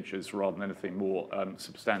the edges rather than anything more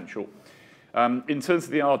substantial. In terms of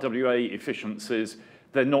the RWA efficiencies,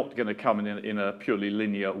 they're not going to come in a purely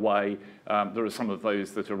linear way. There are some of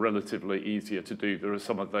those that are relatively easier to do. There are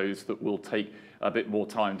some of those that will take a bit more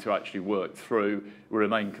time to actually work through. We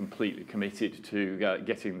remain completely committed to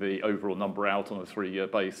getting the overall number out on a 3-year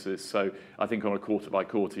basis. So I think on a quarter by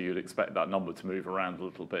quarter, you'd expect that number to move around a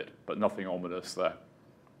little bit, but nothing ominous there.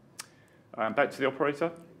 Back to the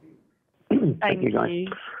operator. Thank you, guys.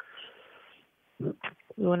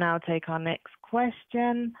 We will now take our next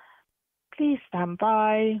question. Please stand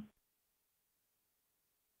by.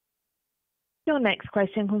 Your next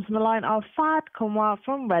question comes from the line of Fahad Kunwar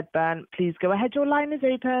from Redburn. Please go ahead. Your line is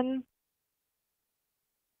open.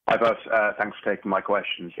 Hi, both. Thanks for taking my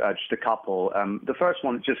questions. Just a couple. The first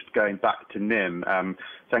one, just going back to NIM.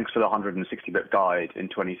 Thanks for the 160 bit guide in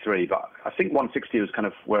 23, but I think 160 was kind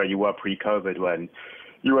of where you were pre-COVID when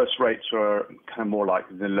US rates were kind of more like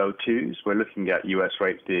the low 2s. We're looking at US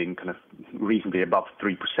rates being kind of reasonably above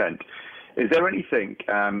 3%. Is there anything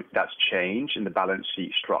that's changed in the balance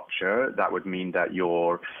sheet structure that would mean that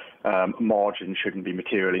your margin shouldn't be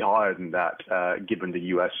materially higher than that, given the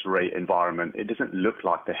US rate environment? It doesn't look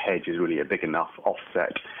like the hedge is really a big enough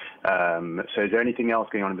offset. So is there anything else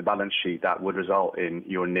going on in the balance sheet that would result in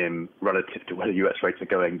your NIM relative to where the US rates are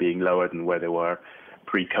going being lower than where they were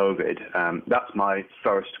pre-COVID? That's my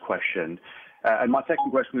first question. And my second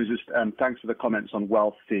question was just thanks for the comments on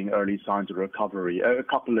wealth seeing early signs of recovery. A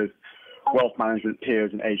couple of wealth management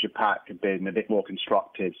peers in Asia Pac have been a bit more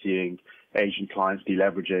constructive, seeing Asian clients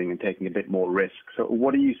deleveraging and taking a bit more risk. So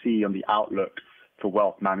what do you see on the outlook for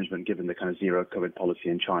wealth management given the kind of zero COVID policy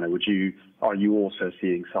in China? Are you also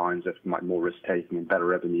seeing signs of more risk taking and better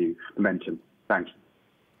revenue momentum? Thanks.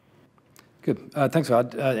 Good. Thanks,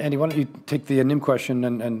 Odd. Andy, why don't you take the NIM question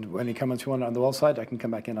and any comments you want on the wealth side? I can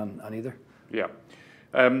come back in on either. Yeah.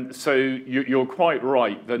 So you're quite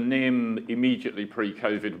right. The NIM immediately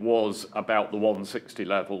pre-COVID was about the 160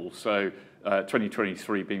 level. So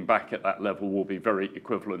 2023 being back at that level will be very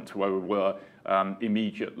equivalent to where we were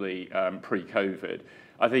immediately pre-COVID.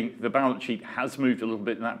 I think the balance sheet has moved a little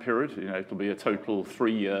bit in that period. It'll be a total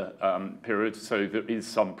 3-year period. So there is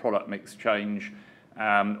some product mix change.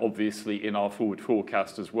 Obviously, in our forward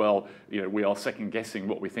forecast as well, we are second guessing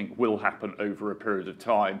what we think will happen over a period of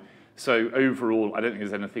time. So overall, I don't think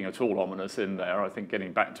there's anything at all ominous in there. I think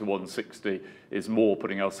getting back to 160 is more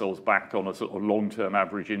putting ourselves back on a sort of long-term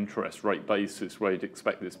average interest rate basis where you'd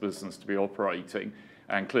expect this business to be operating.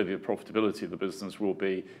 And clearly, the profitability of the business will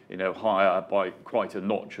be, higher by quite a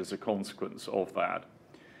notch as a consequence of that.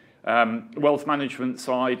 Wealth management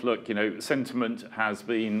side, look, sentiment has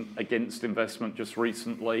been against investment just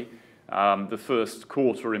recently. The first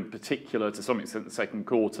quarter in particular, to some extent the second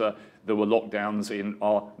quarter, there were lockdowns in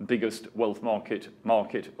our biggest wealth market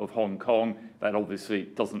of Hong Kong. That obviously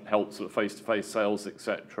doesn't help sort of face-to-face sales,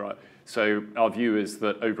 etc. So our view is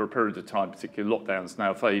that over a period of time, particularly lockdowns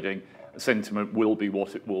now fading, sentiment will be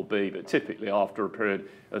what it will be. But typically after a period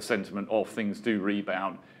of sentiment off, things do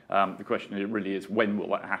rebound. The question really is, when will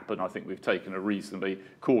that happen? I think we've taken a reasonably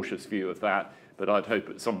cautious view of that, but I'd hope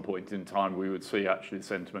at some point in time we would see actually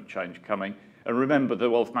sentiment change coming. And remember, the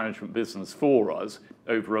wealth management business for us,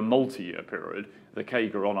 over a multi-year period, the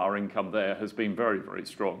CAGR on our income there has been very, very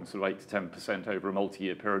strong, so 8 to 10% over a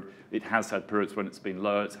multi-year period. It has had periods when it's been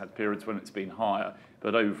lower, it's had periods when it's been higher,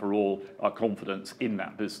 but overall, our confidence in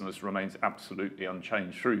that business remains absolutely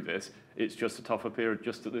unchanged through this. It's just a tougher period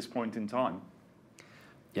just at this point in time.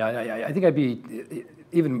 Yeah, I think I'd be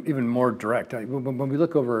even more direct. When we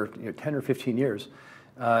look over 10 or 15 years,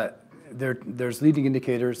 there's leading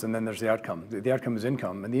indicators and then there's the outcome. The outcome is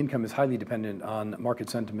income, and the income is highly dependent on market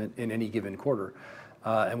sentiment in any given quarter.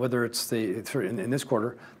 And whether it's in this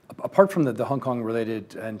quarter, apart from the Hong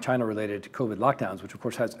Kong-related and China-related COVID lockdowns, which of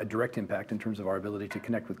course has a direct impact in terms of our ability to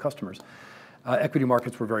connect with customers, equity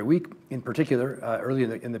markets were very weak, in particular, early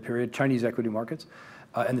in the period, Chinese equity markets.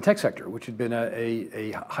 And the tech sector, which had been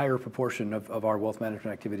a higher proportion of our wealth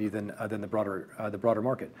management activity than the broader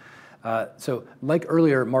market. So like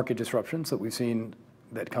earlier market disruptions that we've seen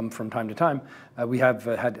that come from time to time, we have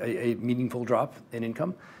had a meaningful drop in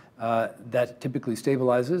income that typically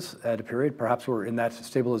stabilizes at a period. Perhaps we're in that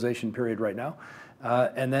stabilization period right now.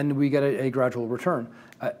 And then we get a gradual return,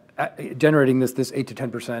 generating this 8 to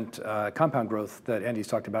 10% compound growth that Andy's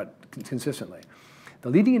talked about consistently. The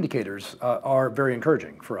leading indicators are very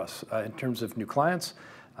encouraging for us in terms of new clients,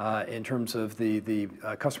 in terms of the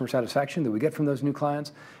customer satisfaction that we get from those new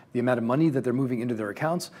clients, the amount of money that they're moving into their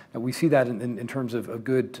accounts. And we see that in terms of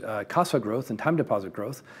good CASA growth and time deposit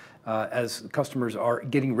growth as customers are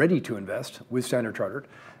getting ready to invest with Standard Chartered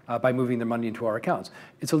by moving their money into our accounts.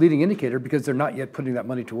 It's a leading indicator because they're not yet putting that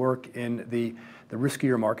money to work in the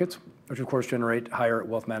riskier markets, which of course generate higher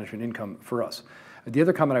wealth management income for us. The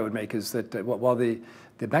other comment I would make is that while the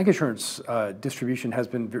bank insurance distribution has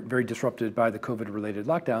been very disrupted by the COVID-related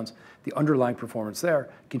lockdowns, the underlying performance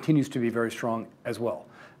there continues to be very strong as well.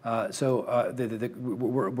 So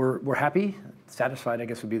we're happy, satisfied, I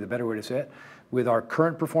guess would be the better way to say it, with our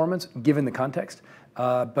current performance given the context,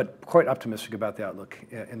 but quite optimistic about the outlook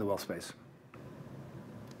in the wealth space.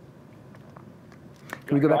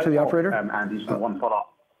 Can we go back to the operator? Andy's got one follow-up.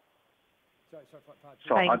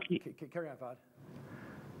 Sorry, Thank you. Carry on, Fahad.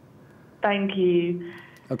 Thank you.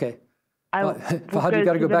 Okay. Fahad, you've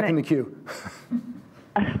got to go back in the queue.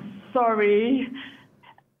 Sorry.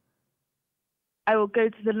 I will go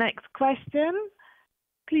to the next question.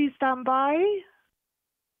 Please stand by.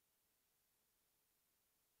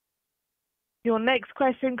 Your next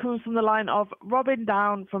question comes from the line of Robin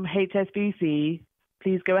Down from HSBC.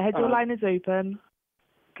 Please go ahead. Your line is open.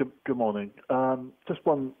 Good morning. Just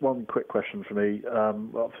one quick question for me.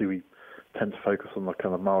 Obviously, we tend to focus on the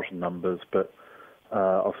kind of margin numbers, but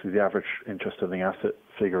obviously the average interest earning asset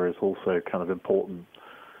figure is also kind of important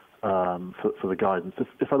for the guidance.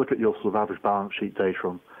 If I look at your sort of average balance sheet data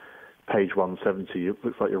on page 170, it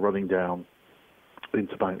looks like you're running down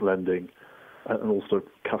interbank lending and also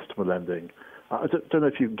customer lending. I don't know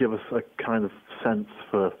if you can give us a kind of sense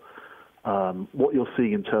for what you're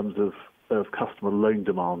seeing in terms of customer loan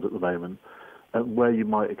demand at the moment, and where you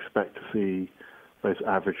might expect to see those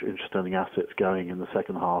average interest-earning assets going in the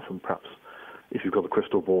second half, and perhaps if you've got a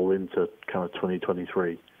crystal ball into kind of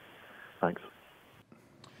 2023. Thanks.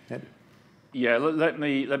 Yeah, let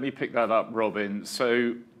me pick that up, Robin.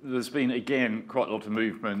 So there's been, again, quite a lot of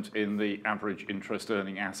movement in the average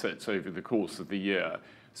interest-earning assets over the course of the year.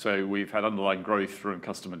 So we've had underlying growth from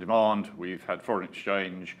customer demand, we've had foreign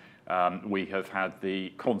exchange, we have had the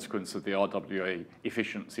consequence of the RWA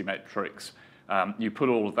efficiency metrics. You put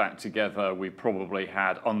all of that together, we probably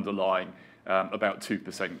had underlying about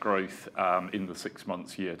 2% growth in the 6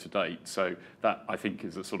 months year to date. So that, I think,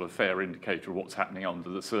 is a sort of fair indicator of what's happening under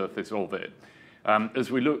the surface of it. As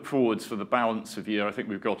we look forwards for the balance of year, I think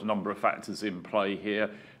we've got a number of factors in play here.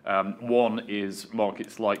 One is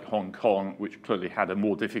markets like Hong Kong, which clearly had a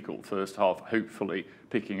more difficult first half, hopefully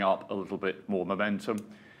picking up a little bit more momentum.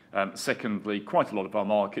 Secondly, quite a lot of our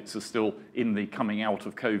markets are still in the coming out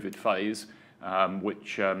of COVID phase,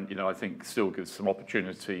 which I think still gives some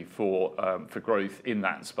opportunity for growth in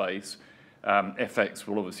that space. FX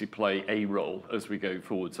will obviously play a role as we go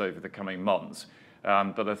forwards over the coming months.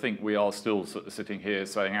 But I think we are still sort of sitting here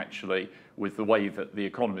saying, actually, with the way that the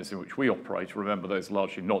economies in which we operate, remember those are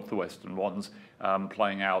largely not the Western ones,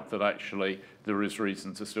 playing out, that actually there is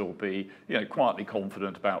reason to still be quietly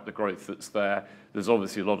confident about the growth that's there. There's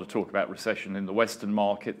obviously a lot of talk about recession in the Western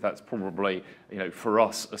market. That's probably, for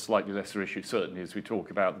us, a slightly lesser issue, certainly as we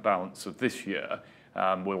talk about the balance of this year.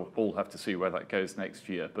 We'll all have to see where that goes next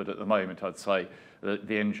year. But at the moment, I'd say that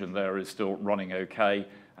the engine there is still running okay,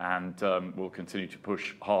 and we'll continue to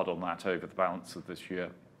push hard on that over the balance of this year.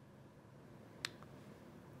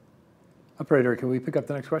 Operator, can we pick up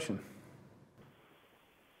the next question?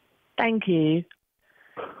 Thank you.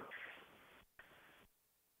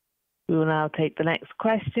 We will now take the next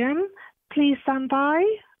question. Please stand by.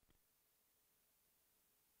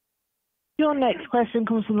 Your next question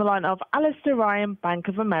comes from the line of Alastair Ryan, Bank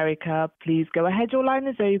of America. Please go ahead. Your line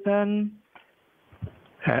is open.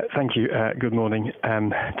 Thank you. Good morning.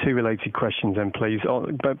 Two related questions then, please.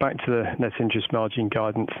 Back to the net interest margin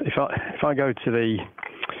guidance. If I go to the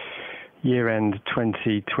year-end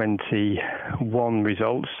 2021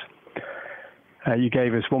 results, you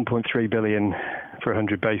gave us 1.3 billion for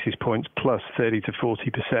 100 basis points plus 30 to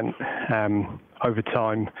 40% over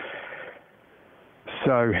time.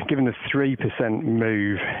 So given the 3%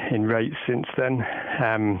 move in rates since then,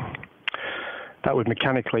 that would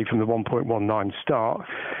mechanically, from the 1.19 start,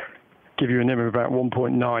 give you a NIM of about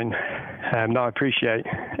 1.9. Now, I appreciate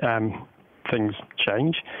things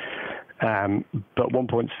change, but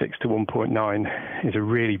 1.6 to 1.9 is a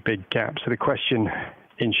really big gap. So the question,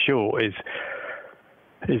 in short, is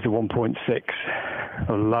the 1.6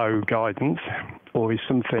 a low guidance, or is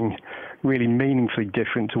something really meaningfully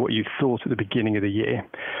different to what you thought at the beginning of the year?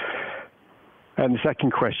 And the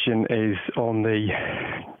second question is on the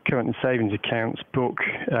current and savings accounts book.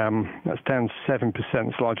 That's down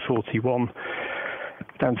 7%, slide 41,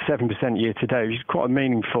 down 7% year to date, which is quite a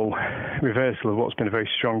meaningful reversal of what's been a very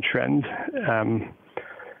strong trend.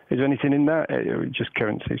 Is there anything in that, or just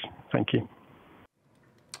currencies? Thank you.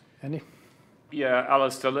 Andy? Yeah,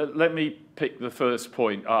 Alastair, let me pick the first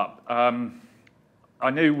point up. I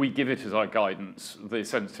know we give it as our guidance, the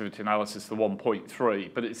sensitivity analysis, the 1.3,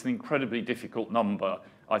 but it's an incredibly difficult number,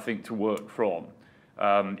 I think, to work from.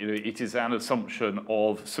 It is an assumption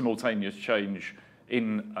of simultaneous change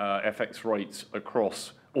in FX rates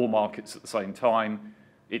across all markets at the same time.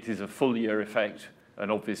 It is a full year effect, and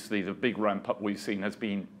obviously the big ramp up we've seen has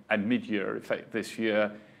been a mid-year effect this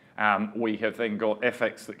year. We have then got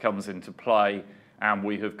FX that comes into play, and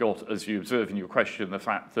we have got, as you observe in your question, the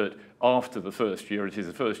fact that after the first year, it is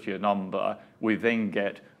a first year number, we then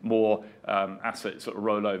get more assets, sort of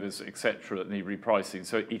rollovers, etc., that need repricing.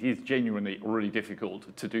 So it is genuinely really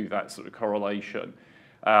difficult to do that sort of correlation.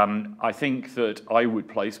 I think that I would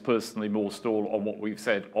place personally more store on what we've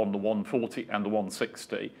said on the 140 and the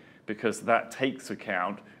 160, because that takes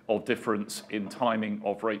account of difference in timing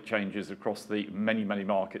of rate changes across the many, many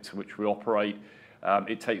markets in which we operate.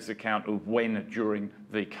 It takes account of when, during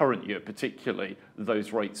the current year particularly,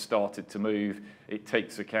 those rates started to move. It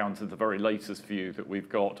takes account of the very latest view that we've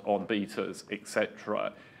got on betas,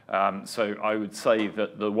 etc. So I would say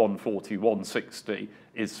that the 140, 160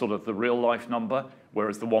 is sort of the real life number,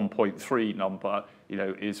 whereas the 1.3 number,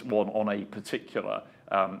 is one on a particular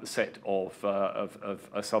set of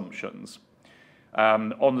assumptions.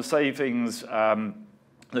 On the savings,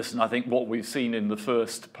 listen, I think what we've seen in the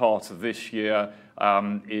first part of this year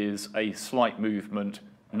is a slight movement,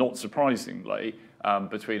 not surprisingly,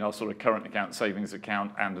 between our sort of current account, savings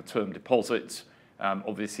account, and the term deposits.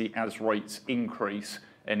 Obviously, as rates increase,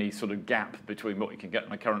 any sort of gap between what you can get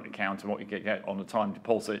on a current account and what you can get on a time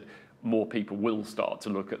deposit, more people will start to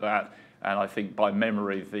look at that. And I think by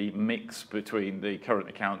memory, the mix between the current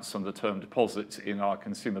accounts and the term deposits in our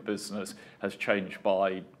consumer business has changed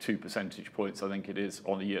by 2 percentage points, I think it is,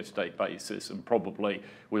 on a year-to-date basis. And probably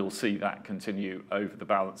we'll see that continue over the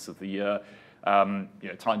balance of the year. Time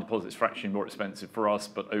deposits fractionally more expensive for us,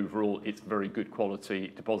 but overall it's very good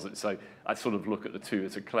quality deposits. So I sort of look at the two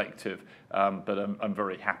as a collective, but I'm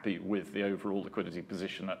very happy with the overall liquidity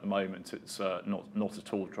position at the moment. It's not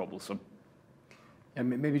at all troublesome.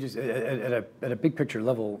 And maybe just at a big picture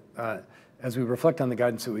level, as we reflect on the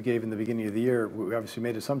guidance that we gave in the beginning of the year, we obviously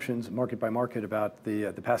made assumptions market by market about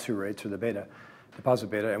the pass-through rates or the beta, deposit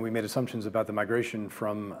beta, and we made assumptions about the migration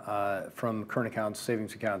from current accounts,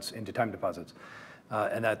 savings accounts into time deposits.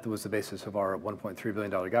 And that was the basis of our $1.3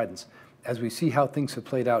 billion guidance. As we see how things have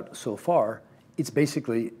played out so far, it's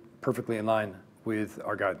basically perfectly in line with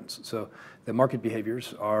our guidance. So the market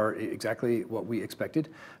behaviors are exactly what we expected.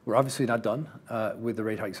 We're obviously not done with the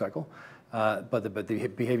rate hike cycle, but the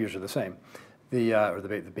behaviors are the same.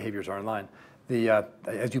 The behaviors are in line.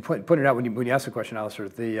 As you pointed out when you asked the question, Alistair,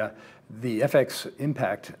 the FX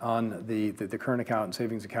impact on the current account and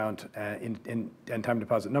savings account and time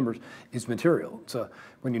deposit numbers is material. So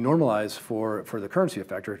when you normalize for the currency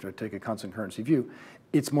effect, or to take a constant currency view,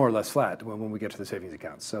 it's more or less flat when we get to the savings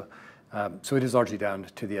accounts. So it is largely down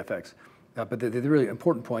to the FX. But the really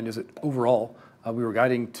important point is that overall, we were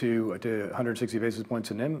guiding to 160 basis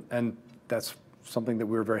points in NIM, and that's something that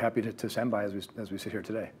we're very happy to stand by as we sit here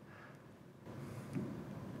today.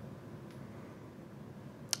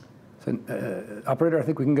 So, operator, I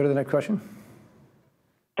think we can go to the next question.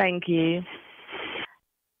 Thank you.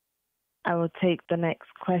 I will take the next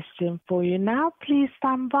question for you now. Please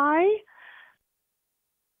stand by.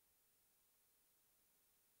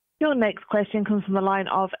 Your next question comes from the line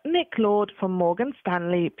of Nick Lord from Morgan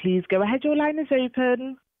Stanley. Please go ahead. Your line is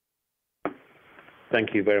open.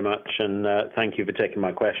 Thank you very much, and thank you for taking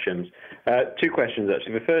my questions. Two questions,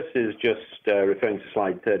 actually. The first is just referring to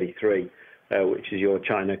slide 33, which is your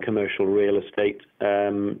China commercial real estate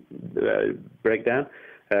breakdown,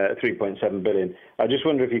 3.7 billion. I just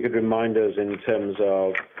wonder if you could remind us in terms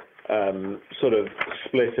of sort of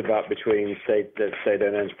split about between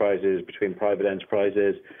state-owned enterprises, between private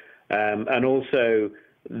enterprises, and also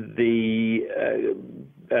the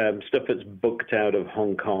stuff that's booked out of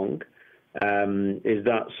Hong Kong. Is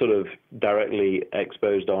that sort of directly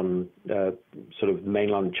exposed on sort of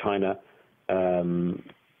mainland China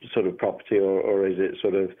sort of property, or is it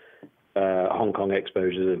sort of Hong Kong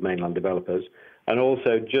exposures of mainland developers? And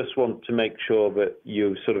also just want to make sure that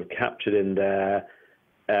you sort of captured in there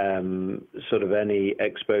sort of any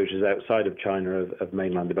exposures outside of China of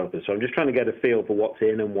mainland developers. So I'm just trying to get a feel for what's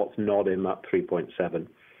in and what's not in that 3.7.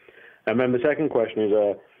 And then the second question is,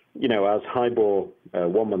 as HIBOR,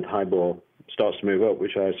 1 month HIBOR starts to move up,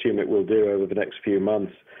 which I assume it will do over the next few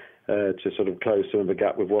months to sort of close some of the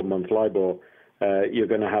gap with 1 month LIBOR, you're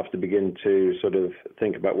going to have to begin to sort of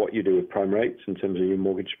think about what you do with prime rates in terms of your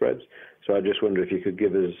mortgage spreads. So I just wonder if you could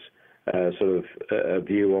give us sort of a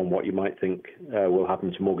view on what you might think will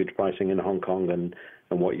happen to mortgage pricing in Hong Kong and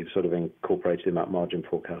what you've sort of incorporated in that margin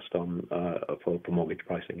forecast on for mortgage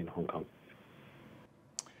pricing in Hong Kong.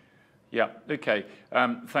 Yeah, okay.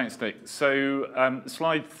 Thanks, Nick. So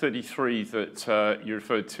slide 33 that you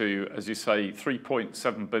referred to, as you say,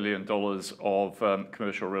 $3.7 billion of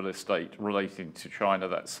commercial real estate relating to China.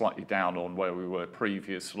 That's slightly down on where we were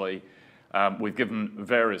previously. We've given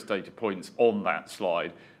various data points on that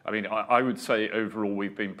slide. I mean, I would say overall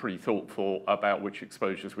we've been pretty thoughtful about which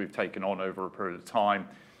exposures we've taken on over a period of time.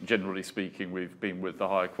 Generally speaking, we've been with the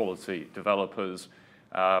higher quality developers.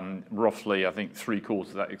 Roughly, I think 3/4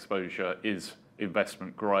 of that exposure is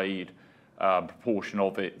investment grade. Proportion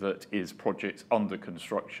of it that is projects under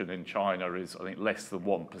construction in China is, I think, less than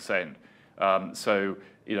 1%. So,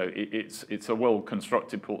 it's a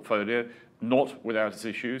well-constructed portfolio, not without its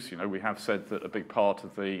issues. We have said that a big part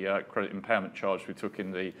of the credit impairment charge we took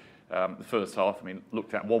in the first half, I mean,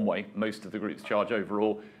 looked at one way, most of the group's charge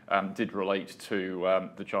overall did relate to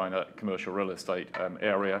the China commercial real estate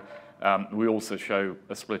area. We also show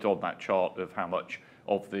a split on that chart of how much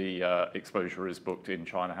of the exposure is booked in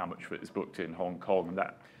China, how much of it is booked in Hong Kong, and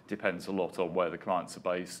that depends a lot on where the clients are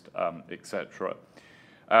based, etc.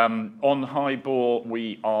 On HIBOR,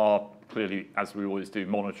 we are clearly, as we always do,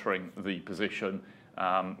 monitoring the position.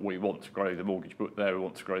 We want to grow the mortgage book there, we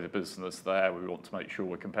want to grow the business there, we want to make sure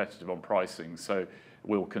we're competitive on pricing. So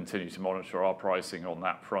we'll continue to monitor our pricing on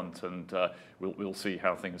that front, and we'll see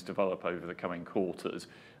how things develop over the coming quarters.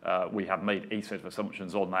 We have made a set of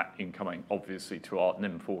assumptions on that incoming, obviously, to our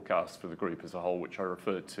NIM forecast for the group as a whole, which I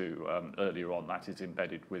referred to earlier on. That is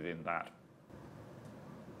embedded within that.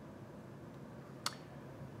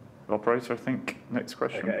 Operator, I think next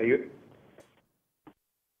question. Okay.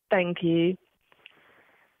 Thank you.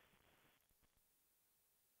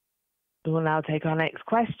 We will now take our next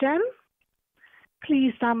question.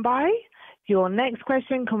 Please stand by. Your next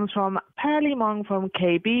question comes from Perlie Mong from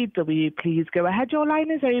KBW. Please go ahead. Your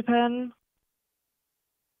line is open.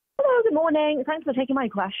 Hello, good morning. Thanks for taking my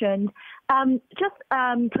question. Can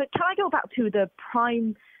I go back to the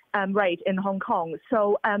prime rate in Hong Kong?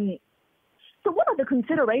 So what are the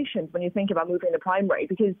considerations when you think about moving the prime rate?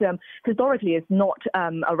 Because historically, it's not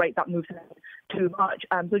a rate that moves too much.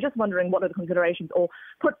 So just wondering, what are the considerations? Or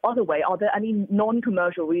put other way, are there any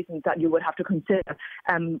non-commercial reasons that you would have to consider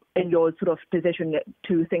in your sort of position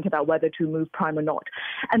to think about whether to move prime or not?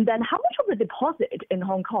 And then how much of the deposit in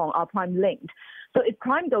Hong Kong are prime linked? So if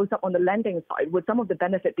prime goes up on the lending side, would some of the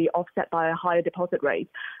benefit be offset by a higher deposit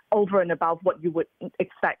rate over and above what you would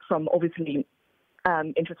expect from, obviously,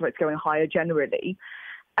 interest rates going higher generally?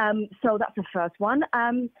 So that's the first one.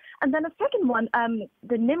 And then the second one,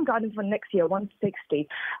 the NIM guidance for next year, 160.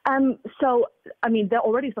 So, I mean, there are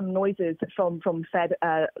already some noises from Fed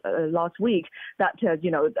last week that,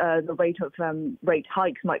 the rate of rate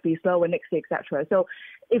hikes might be slower next year, etc. So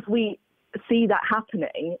if we see that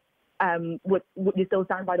happening, would you still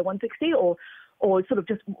stand by the 160, or sort of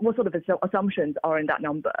just what sort of assumptions are in that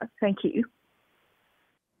number? Thank you.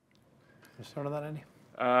 Start on that, Andy?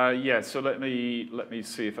 Yeah, so let me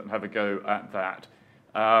see if I can have a go at that.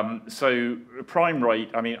 So prime rate,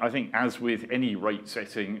 I mean, I think as with any rate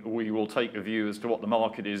setting, we will take a view as to what the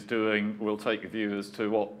market is doing. We'll take a view as to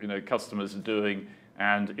what customers are doing,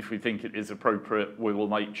 and if we think it is appropriate, we will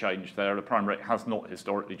make change there. The prime rate has not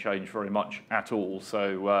historically changed very much at all,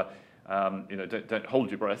 so don't hold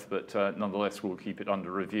your breath, but nonetheless, we'll keep it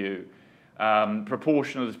under review.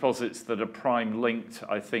 Proportion of deposits that are prime linked,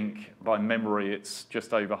 I think by memory it's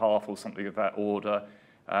just over half or something of that order.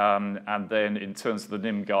 And then in terms of the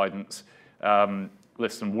NIM guidance,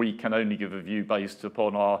 listen, we can only give a view based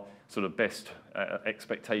upon our sort of best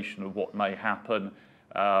expectation of what may happen.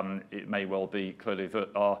 It may well be clearly that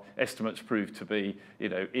our estimates prove to be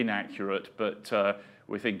inaccurate, but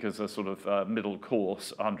we think as a sort of middle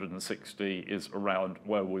course, 160 is around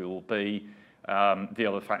where we will be. The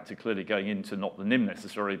other factor clearly going into not the NIM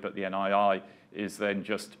necessarily, but the NII is then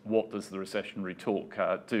just what does the recessionary talk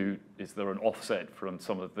do? Is there an offset from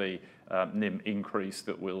some of the NIM increase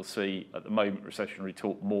that we'll see at the moment? Recessionary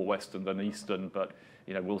talk more Western than Eastern, but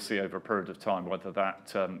we'll see over a period of time whether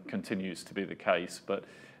that continues to be the case. But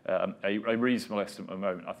a reasonable estimate at the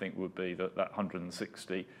moment, I think, would be that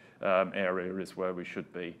 160 area is where we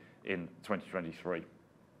should be in 2023.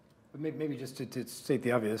 Maybe just to state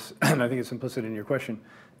the obvious, and I think it's implicit in your question,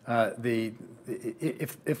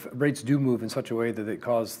 if rates do move in such a way that it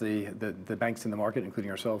cause the banks in the market, including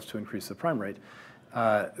ourselves, to increase the prime rate,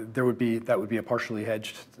 that would be a partially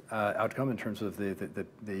hedged outcome in terms of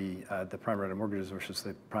the prime rate of mortgages versus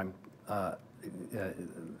the prime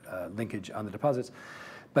linkage on the deposits.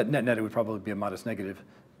 But net it would probably be a modest negative.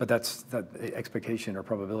 But that expectation or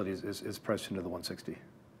probability is priced into the 160.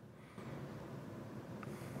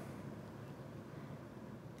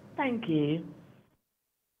 Thank you.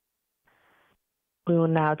 We will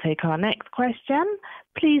now take our next question.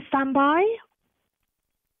 Please stand by.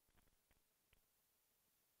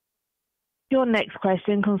 Your next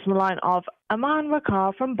question comes from the line of Aman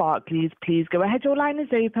Rakkar from Barclays. Please go ahead. Your line is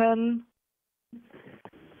open.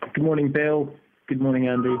 Good morning, Bill. Good morning,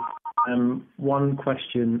 Andy. One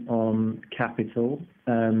question on capital.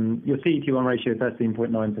 Your CET1 ratio,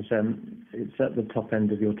 13.9%. It's at the top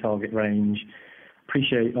end of your target range.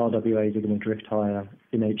 Appreciate RWAs are going to drift higher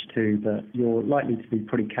in H2, but you're likely to be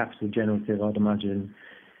pretty capital generative, I'd imagine.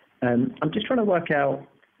 I'm just trying to work out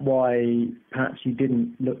why perhaps you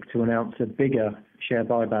didn't look to announce a bigger share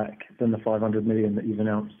buyback than the 500 million that you've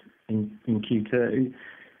announced in Q2,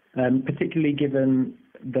 particularly given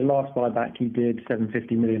the last buyback you did,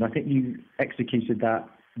 750 million. I think you executed that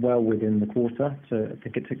well within the quarter, so I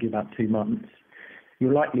think it took you about 2 months.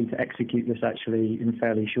 You're likely to execute this actually in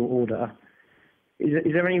fairly short order.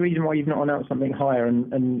 Is there any reason why you've not announced something higher?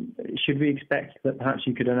 And should we expect that perhaps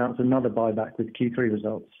you could announce another buyback with Q3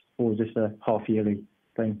 results, or is this a half-yearly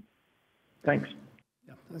thing? Thanks.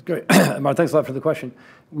 Yeah, that's great. Mark, thanks a lot for the question.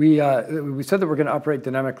 We said that we're going to operate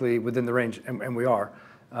dynamically within the range, and we are.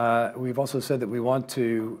 We've also said that we want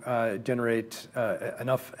to generate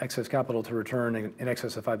enough excess capital to return in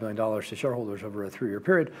excess of $5 billion to shareholders over a 3-year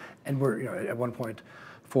period, and we're at 1.4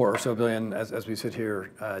 or so billion as we sit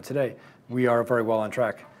here today. We are very well on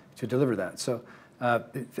track to deliver that. So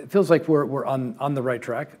it feels like we're on the right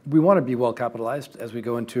track. We want to be well capitalized as we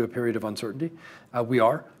go into a period of uncertainty. We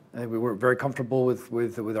are. We're very comfortable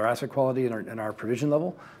with our asset quality and our provision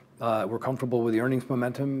level. We're comfortable with the earnings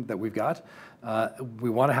momentum that we've got. We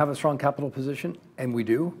want to have a strong capital position, and we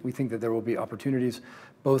do. We think that there will be opportunities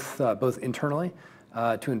both internally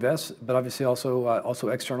to invest, but obviously also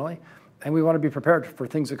externally. And we want to be prepared for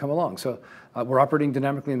things that come along. So we're operating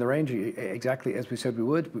dynamically in the range, exactly as we said we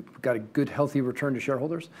would. We've got a good, healthy return to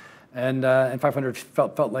shareholders. And 500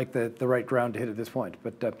 felt like the right ground to hit at this point.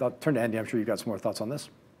 But I'll turn to Andy. I'm sure you've got some more thoughts on this.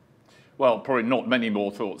 Well, probably not many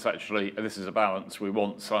more thoughts, actually. This is a balance. We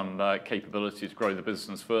want some capability to grow the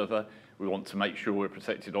business further. We want to make sure we're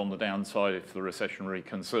protected on the downside if the recessionary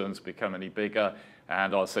concerns become any bigger.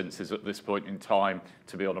 And our sense is at this point in time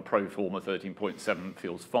to be on a pro forma 13.7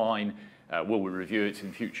 feels fine. Will we review it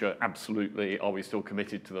in future? Absolutely. Are we still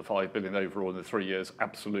committed to the 5 billion overall in the 3 years?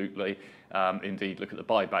 Absolutely. Indeed, look at the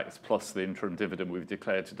buybacks plus the interim dividend we've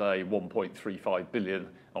declared today, 1.35 billion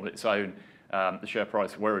on its own. The share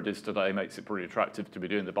price where it is today makes it pretty attractive to be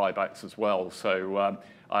doing the buybacks as well. So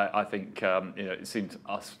I think it seemed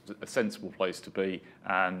us a sensible place to be,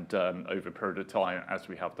 and over a period of time, as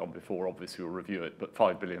we have done before, obviously we'll review it. But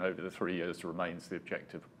 5 billion over the 3 years remains the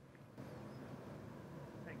objective.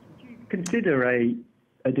 Consider a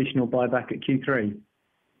additional buyback at Q3?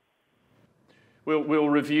 We'll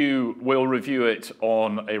review it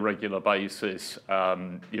on a regular basis.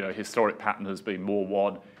 Historic pattern has been more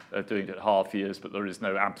one doing it at half years, but there is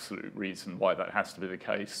no absolute reason why that has to be the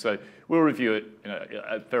case. So we'll review it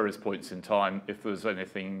at various points in time. If there's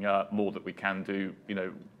anything more that we can do,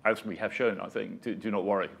 as we have shown, I think, do not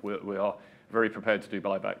worry. We are very prepared to do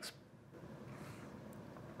buybacks.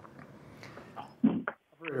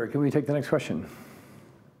 Can we take the next question?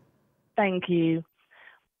 Thank you.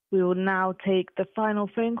 We will now take the final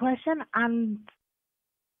phone question, and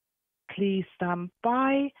please stand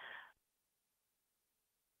by.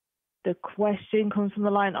 The question comes from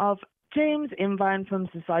the line of James Invine from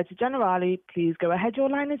Societe Generale. Please go ahead. Your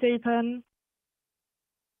line is open.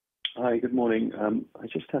 Hi, good morning. I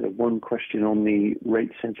just had one question on the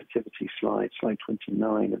rate sensitivity slide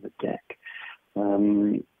 29 of the deck.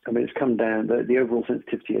 It's come down, the overall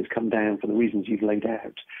sensitivity has come down for the reasons you've laid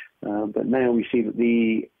out. But now we see that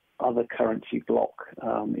the other currency block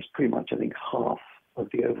is pretty much, I think, half of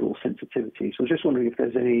the overall sensitivity. So I was just wondering if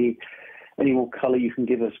there's any more colour you can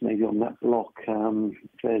give us maybe on that block.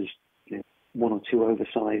 If there's one or two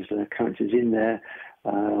oversized currencies in there,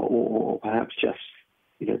 or perhaps just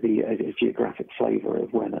a geographic flavour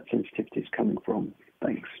of where that sensitivity is coming from.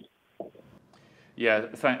 Thanks. Yeah,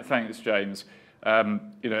 thanks, James.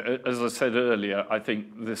 As I said earlier, I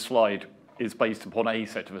think this slide is based upon a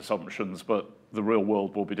set of assumptions, but the real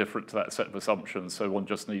world will be different to that set of assumptions, so one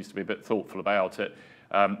just needs to be a bit thoughtful about it.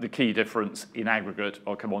 The key difference in aggregate,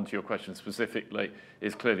 I'll come on to your question specifically,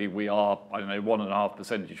 is clearly we are, 1.5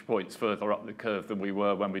 percentage points further up the curve than we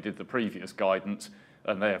were when we did the previous guidance,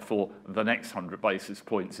 and therefore the next 100 basis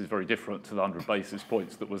points is very different to the 100 basis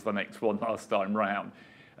points that was the next one last time round.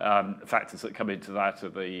 Factors that come into that are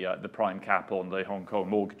the prime cap on the Hong Kong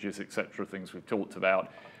mortgages, etc., things we've talked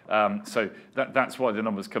about. So that's why the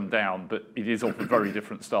numbers come down, but it is off a very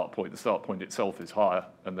different start point. The start point itself is higher,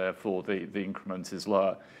 and therefore the increment is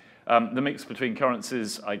lower. The mix between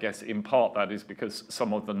currencies, I guess, in part that is because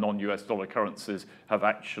some of the non-US dollar currencies have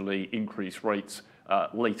actually increased rates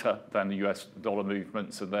later than the US dollar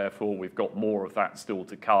movements, and therefore we've got more of that still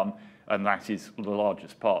to come. And that is the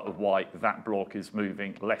largest part of why that block is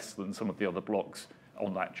moving less than some of the other blocks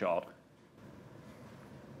on that chart.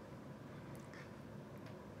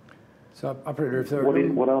 So, operator, if there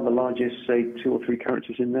what are the largest, say, 2 or 3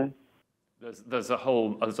 currencies in there? There's a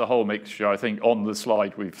whole mixture. I think on the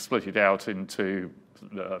slide we've split it out into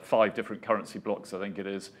 5 different currency blocks. I think it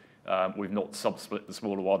is. We've not sub-split the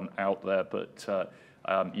smaller one out there, but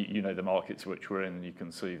you know the markets which we're in, and you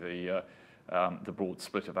can see the broad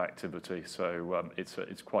split of activity. So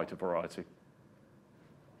it's quite a variety.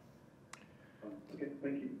 Okay,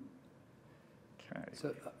 thank you. Okay.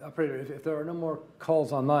 So, operator, if there are no more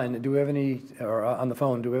calls online, do we have any, or on the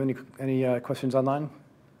phone, do we have any questions online?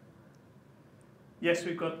 Yes,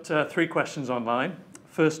 we've got 3 questions online.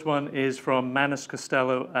 First one is from Manus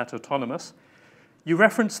Costello at Autonomous. You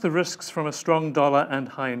referenced the risks from a strong dollar and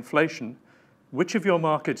high inflation. Which of your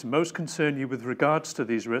markets most concern you with regards to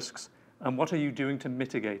these risks, and what are you doing to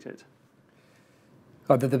mitigate it?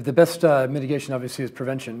 The best mitigation, obviously, is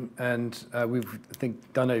prevention, and we've, I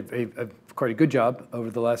think, done quite a good job over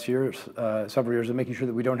the last years, several years, of making sure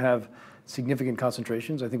that we don't have significant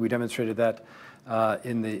concentrations. I think we demonstrated that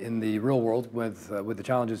in the real world with the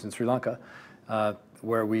challenges in Sri Lanka,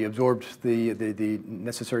 where we absorbed the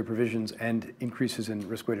necessary provisions and increases in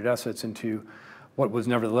risk-weighted assets into what was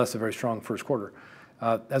nevertheless a very strong first quarter.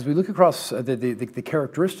 As we look across the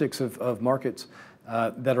characteristics of markets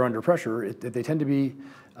that are under pressure, they tend to be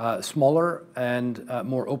smaller and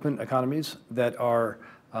more open economies that are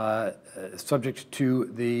subject to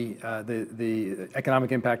the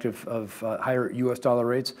economic impact of higher U.S. dollar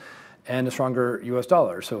rates and a stronger U.S.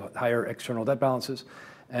 dollar, so higher external debt balances.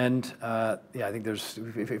 And I think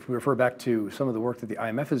if we refer back to some of the work that the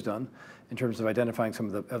IMF has done in terms of identifying some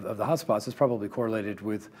of the hotspots, it's probably correlated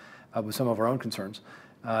with some of our own concerns.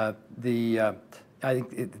 I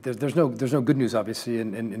think there's no good news, obviously,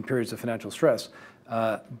 in periods of financial stress,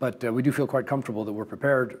 but we do feel quite comfortable that we're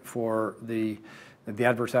prepared for the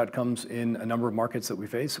adverse outcomes in a number of markets that we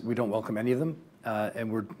face. We don't welcome any of them,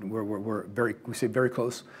 and we stay very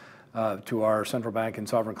close to our central bank and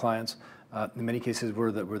sovereign clients. In many cases,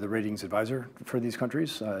 we're the ratings advisor for these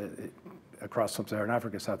countries across Sub-Saharan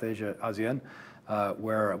Africa, South Asia, ASEAN,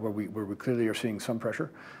 where we clearly are seeing some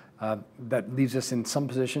pressure. That leaves us in some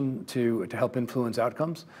position to help influence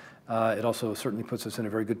outcomes. It also certainly puts us in a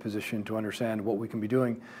very good position to understand what we can be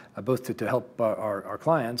doing, both to help our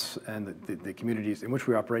clients and the communities in which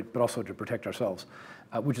we operate, but also to protect ourselves,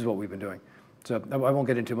 which is what we've been doing. So I won't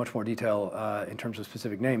get into much more detail in terms of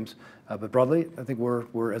specific names, but broadly, I think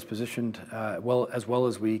we're as positioned as well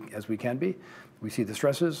as we can be. We see the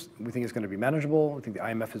stresses. We think it's going to be manageable. I think the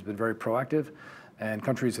IMF has been very proactive. And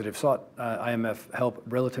countries that have sought IMF help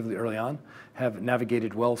relatively early on have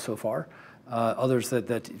navigated well so far. Others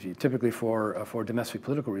that typically for domestic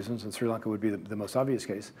political reasons, and Sri Lanka would be the most obvious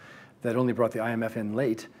case, that only brought the IMF in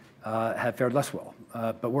late, have fared less well.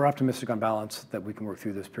 But we're optimistic on balance that we can work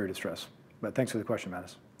through this period of stress. But thanks for the question,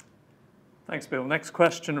 Manus. Thanks, Bill. Next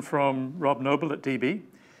question from Rob Noble at DB.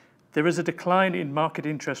 There is a decline in market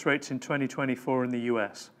interest rates in 2024 in the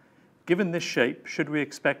US. Given this shape, should we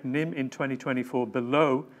expect NIM in 2024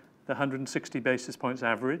 below the 160 basis points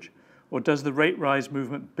average, or does the rate rise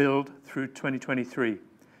movement build through 2023?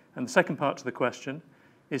 And the second part to the question,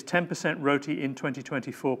 is 10% ROTE in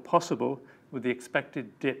 2024 possible with the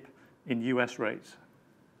expected dip in US rates?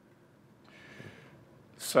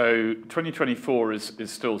 So 2024 is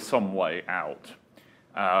still some way out.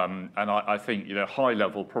 And I think, high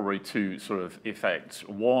level, probably two sort of effects.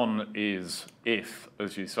 One is if,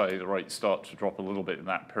 as you say, the rates start to drop a little bit in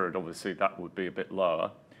that period, obviously that would be a bit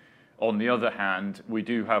lower. On the other hand, we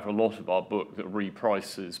do have a lot of our book that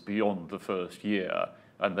reprices beyond the first year,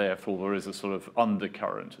 and therefore there is a sort of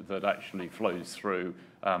undercurrent that actually flows through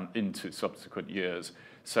into subsequent years.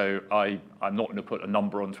 So I'm not going to put a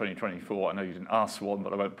number on 2024. I know you didn't ask one,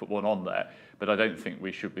 but I won't put one on there. But I don't think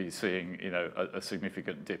we should be seeing, a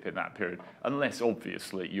significant dip in that period, unless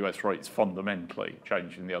obviously US rates fundamentally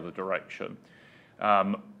change in the other direction.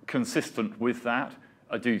 Consistent with that,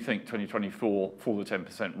 I do think 2024 for the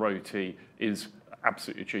 10% ROTE is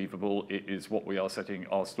absolutely achievable. It is what we are setting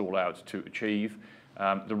our stall out to achieve.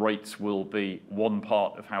 The rates will be one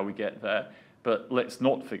part of how we get there. But let's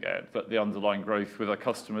not forget that the underlying growth with our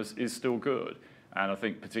customers is still good. And I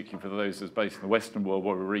think particularly for those that's based in the Western world,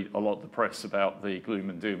 where we read a lot of the press about the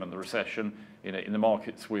gloom and doom and the recession, in the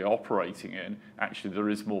markets we're operating in, actually there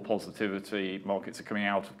is more positivity. Markets are coming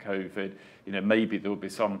out of COVID. Maybe there will be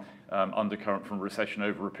some undercurrent from recession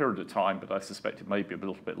over a period of time, but I suspect it may be a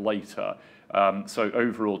little bit later. So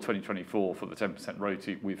overall, 2024 for the 10%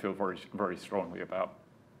 ROTE, we feel very, very strongly about.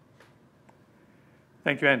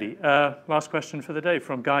 Thank you, Andy. Last question for the day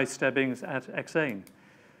from Guy Stebbings at Exane.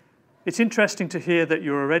 It's interesting to hear that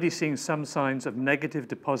you're already seeing some signs of negative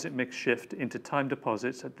deposit mix shift into time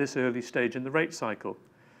deposits at this early stage in the rate cycle.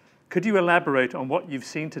 Could you elaborate on what you've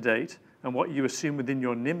seen to date and what you assume within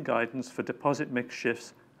your NIM guidance for deposit mix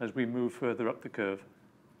shifts as we move further up the curve?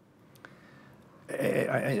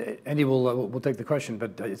 Andy will take the question,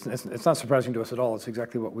 but it's not surprising to us at all. It's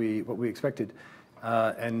exactly what we expected.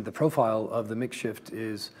 And the profile of the mix shift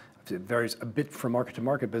varies a bit from market to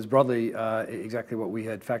market, but it's broadly exactly what we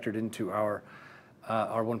had factored into our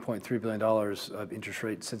 $1.3 billion of interest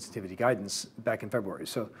rate sensitivity guidance back in February.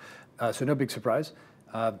 So no big surprise.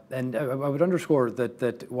 And I would underscore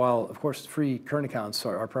that while, of course, free current accounts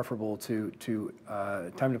are preferable to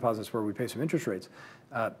time deposits where we pay some interest rates,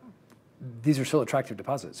 these are still attractive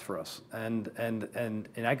deposits for us. And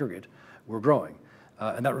in aggregate, we're growing.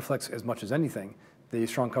 And that reflects, as much as anything, the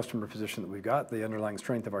strong customer position that we've got, the underlying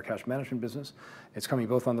strength of our cash management business. It's coming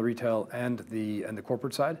both on the retail and the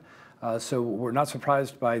corporate side. So we're not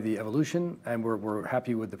surprised by the evolution, and we're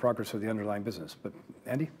happy with the progress of the underlying business. But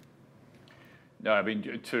Andy? No, I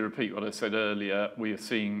mean, to repeat what I said earlier, we are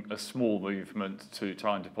seeing a small movement to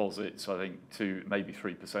time deposits, I think to maybe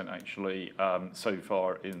 3% actually, so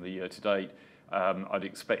far in the year to date. I'd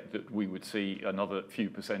expect that we would see another few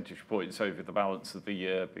percentage points over the balance of the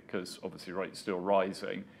year because obviously rates still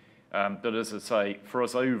rising. But as I say, for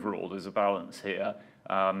us overall, there's a balance here.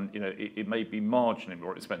 It may be marginally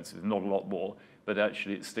more expensive, not a lot more, but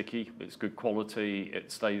actually it's sticky, it's good quality,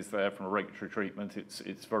 it stays there from a regulatory treatment,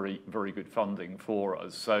 it's very, very good funding for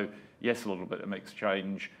us. So yes, a little bit of mixed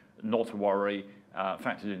change, not a worry,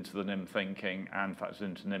 factored into the NIM thinking and factored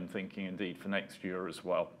into NIM thinking indeed for next year as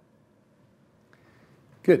well.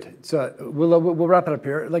 Good. So we'll wrap it up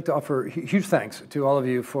here. I'd like to offer huge thanks to all of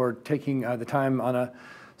you for taking the time on a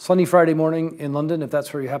sunny Friday morning in London, if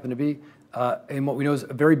that's where you happen to be, in what we know is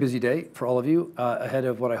a very busy day for all of you, ahead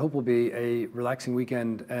of what I hope will be a relaxing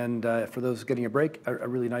weekend, and for those getting a break, a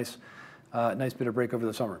really nice bit of break over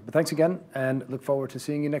the summer. But thanks again, and look forward to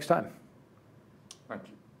seeing you next time. Thank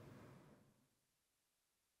you.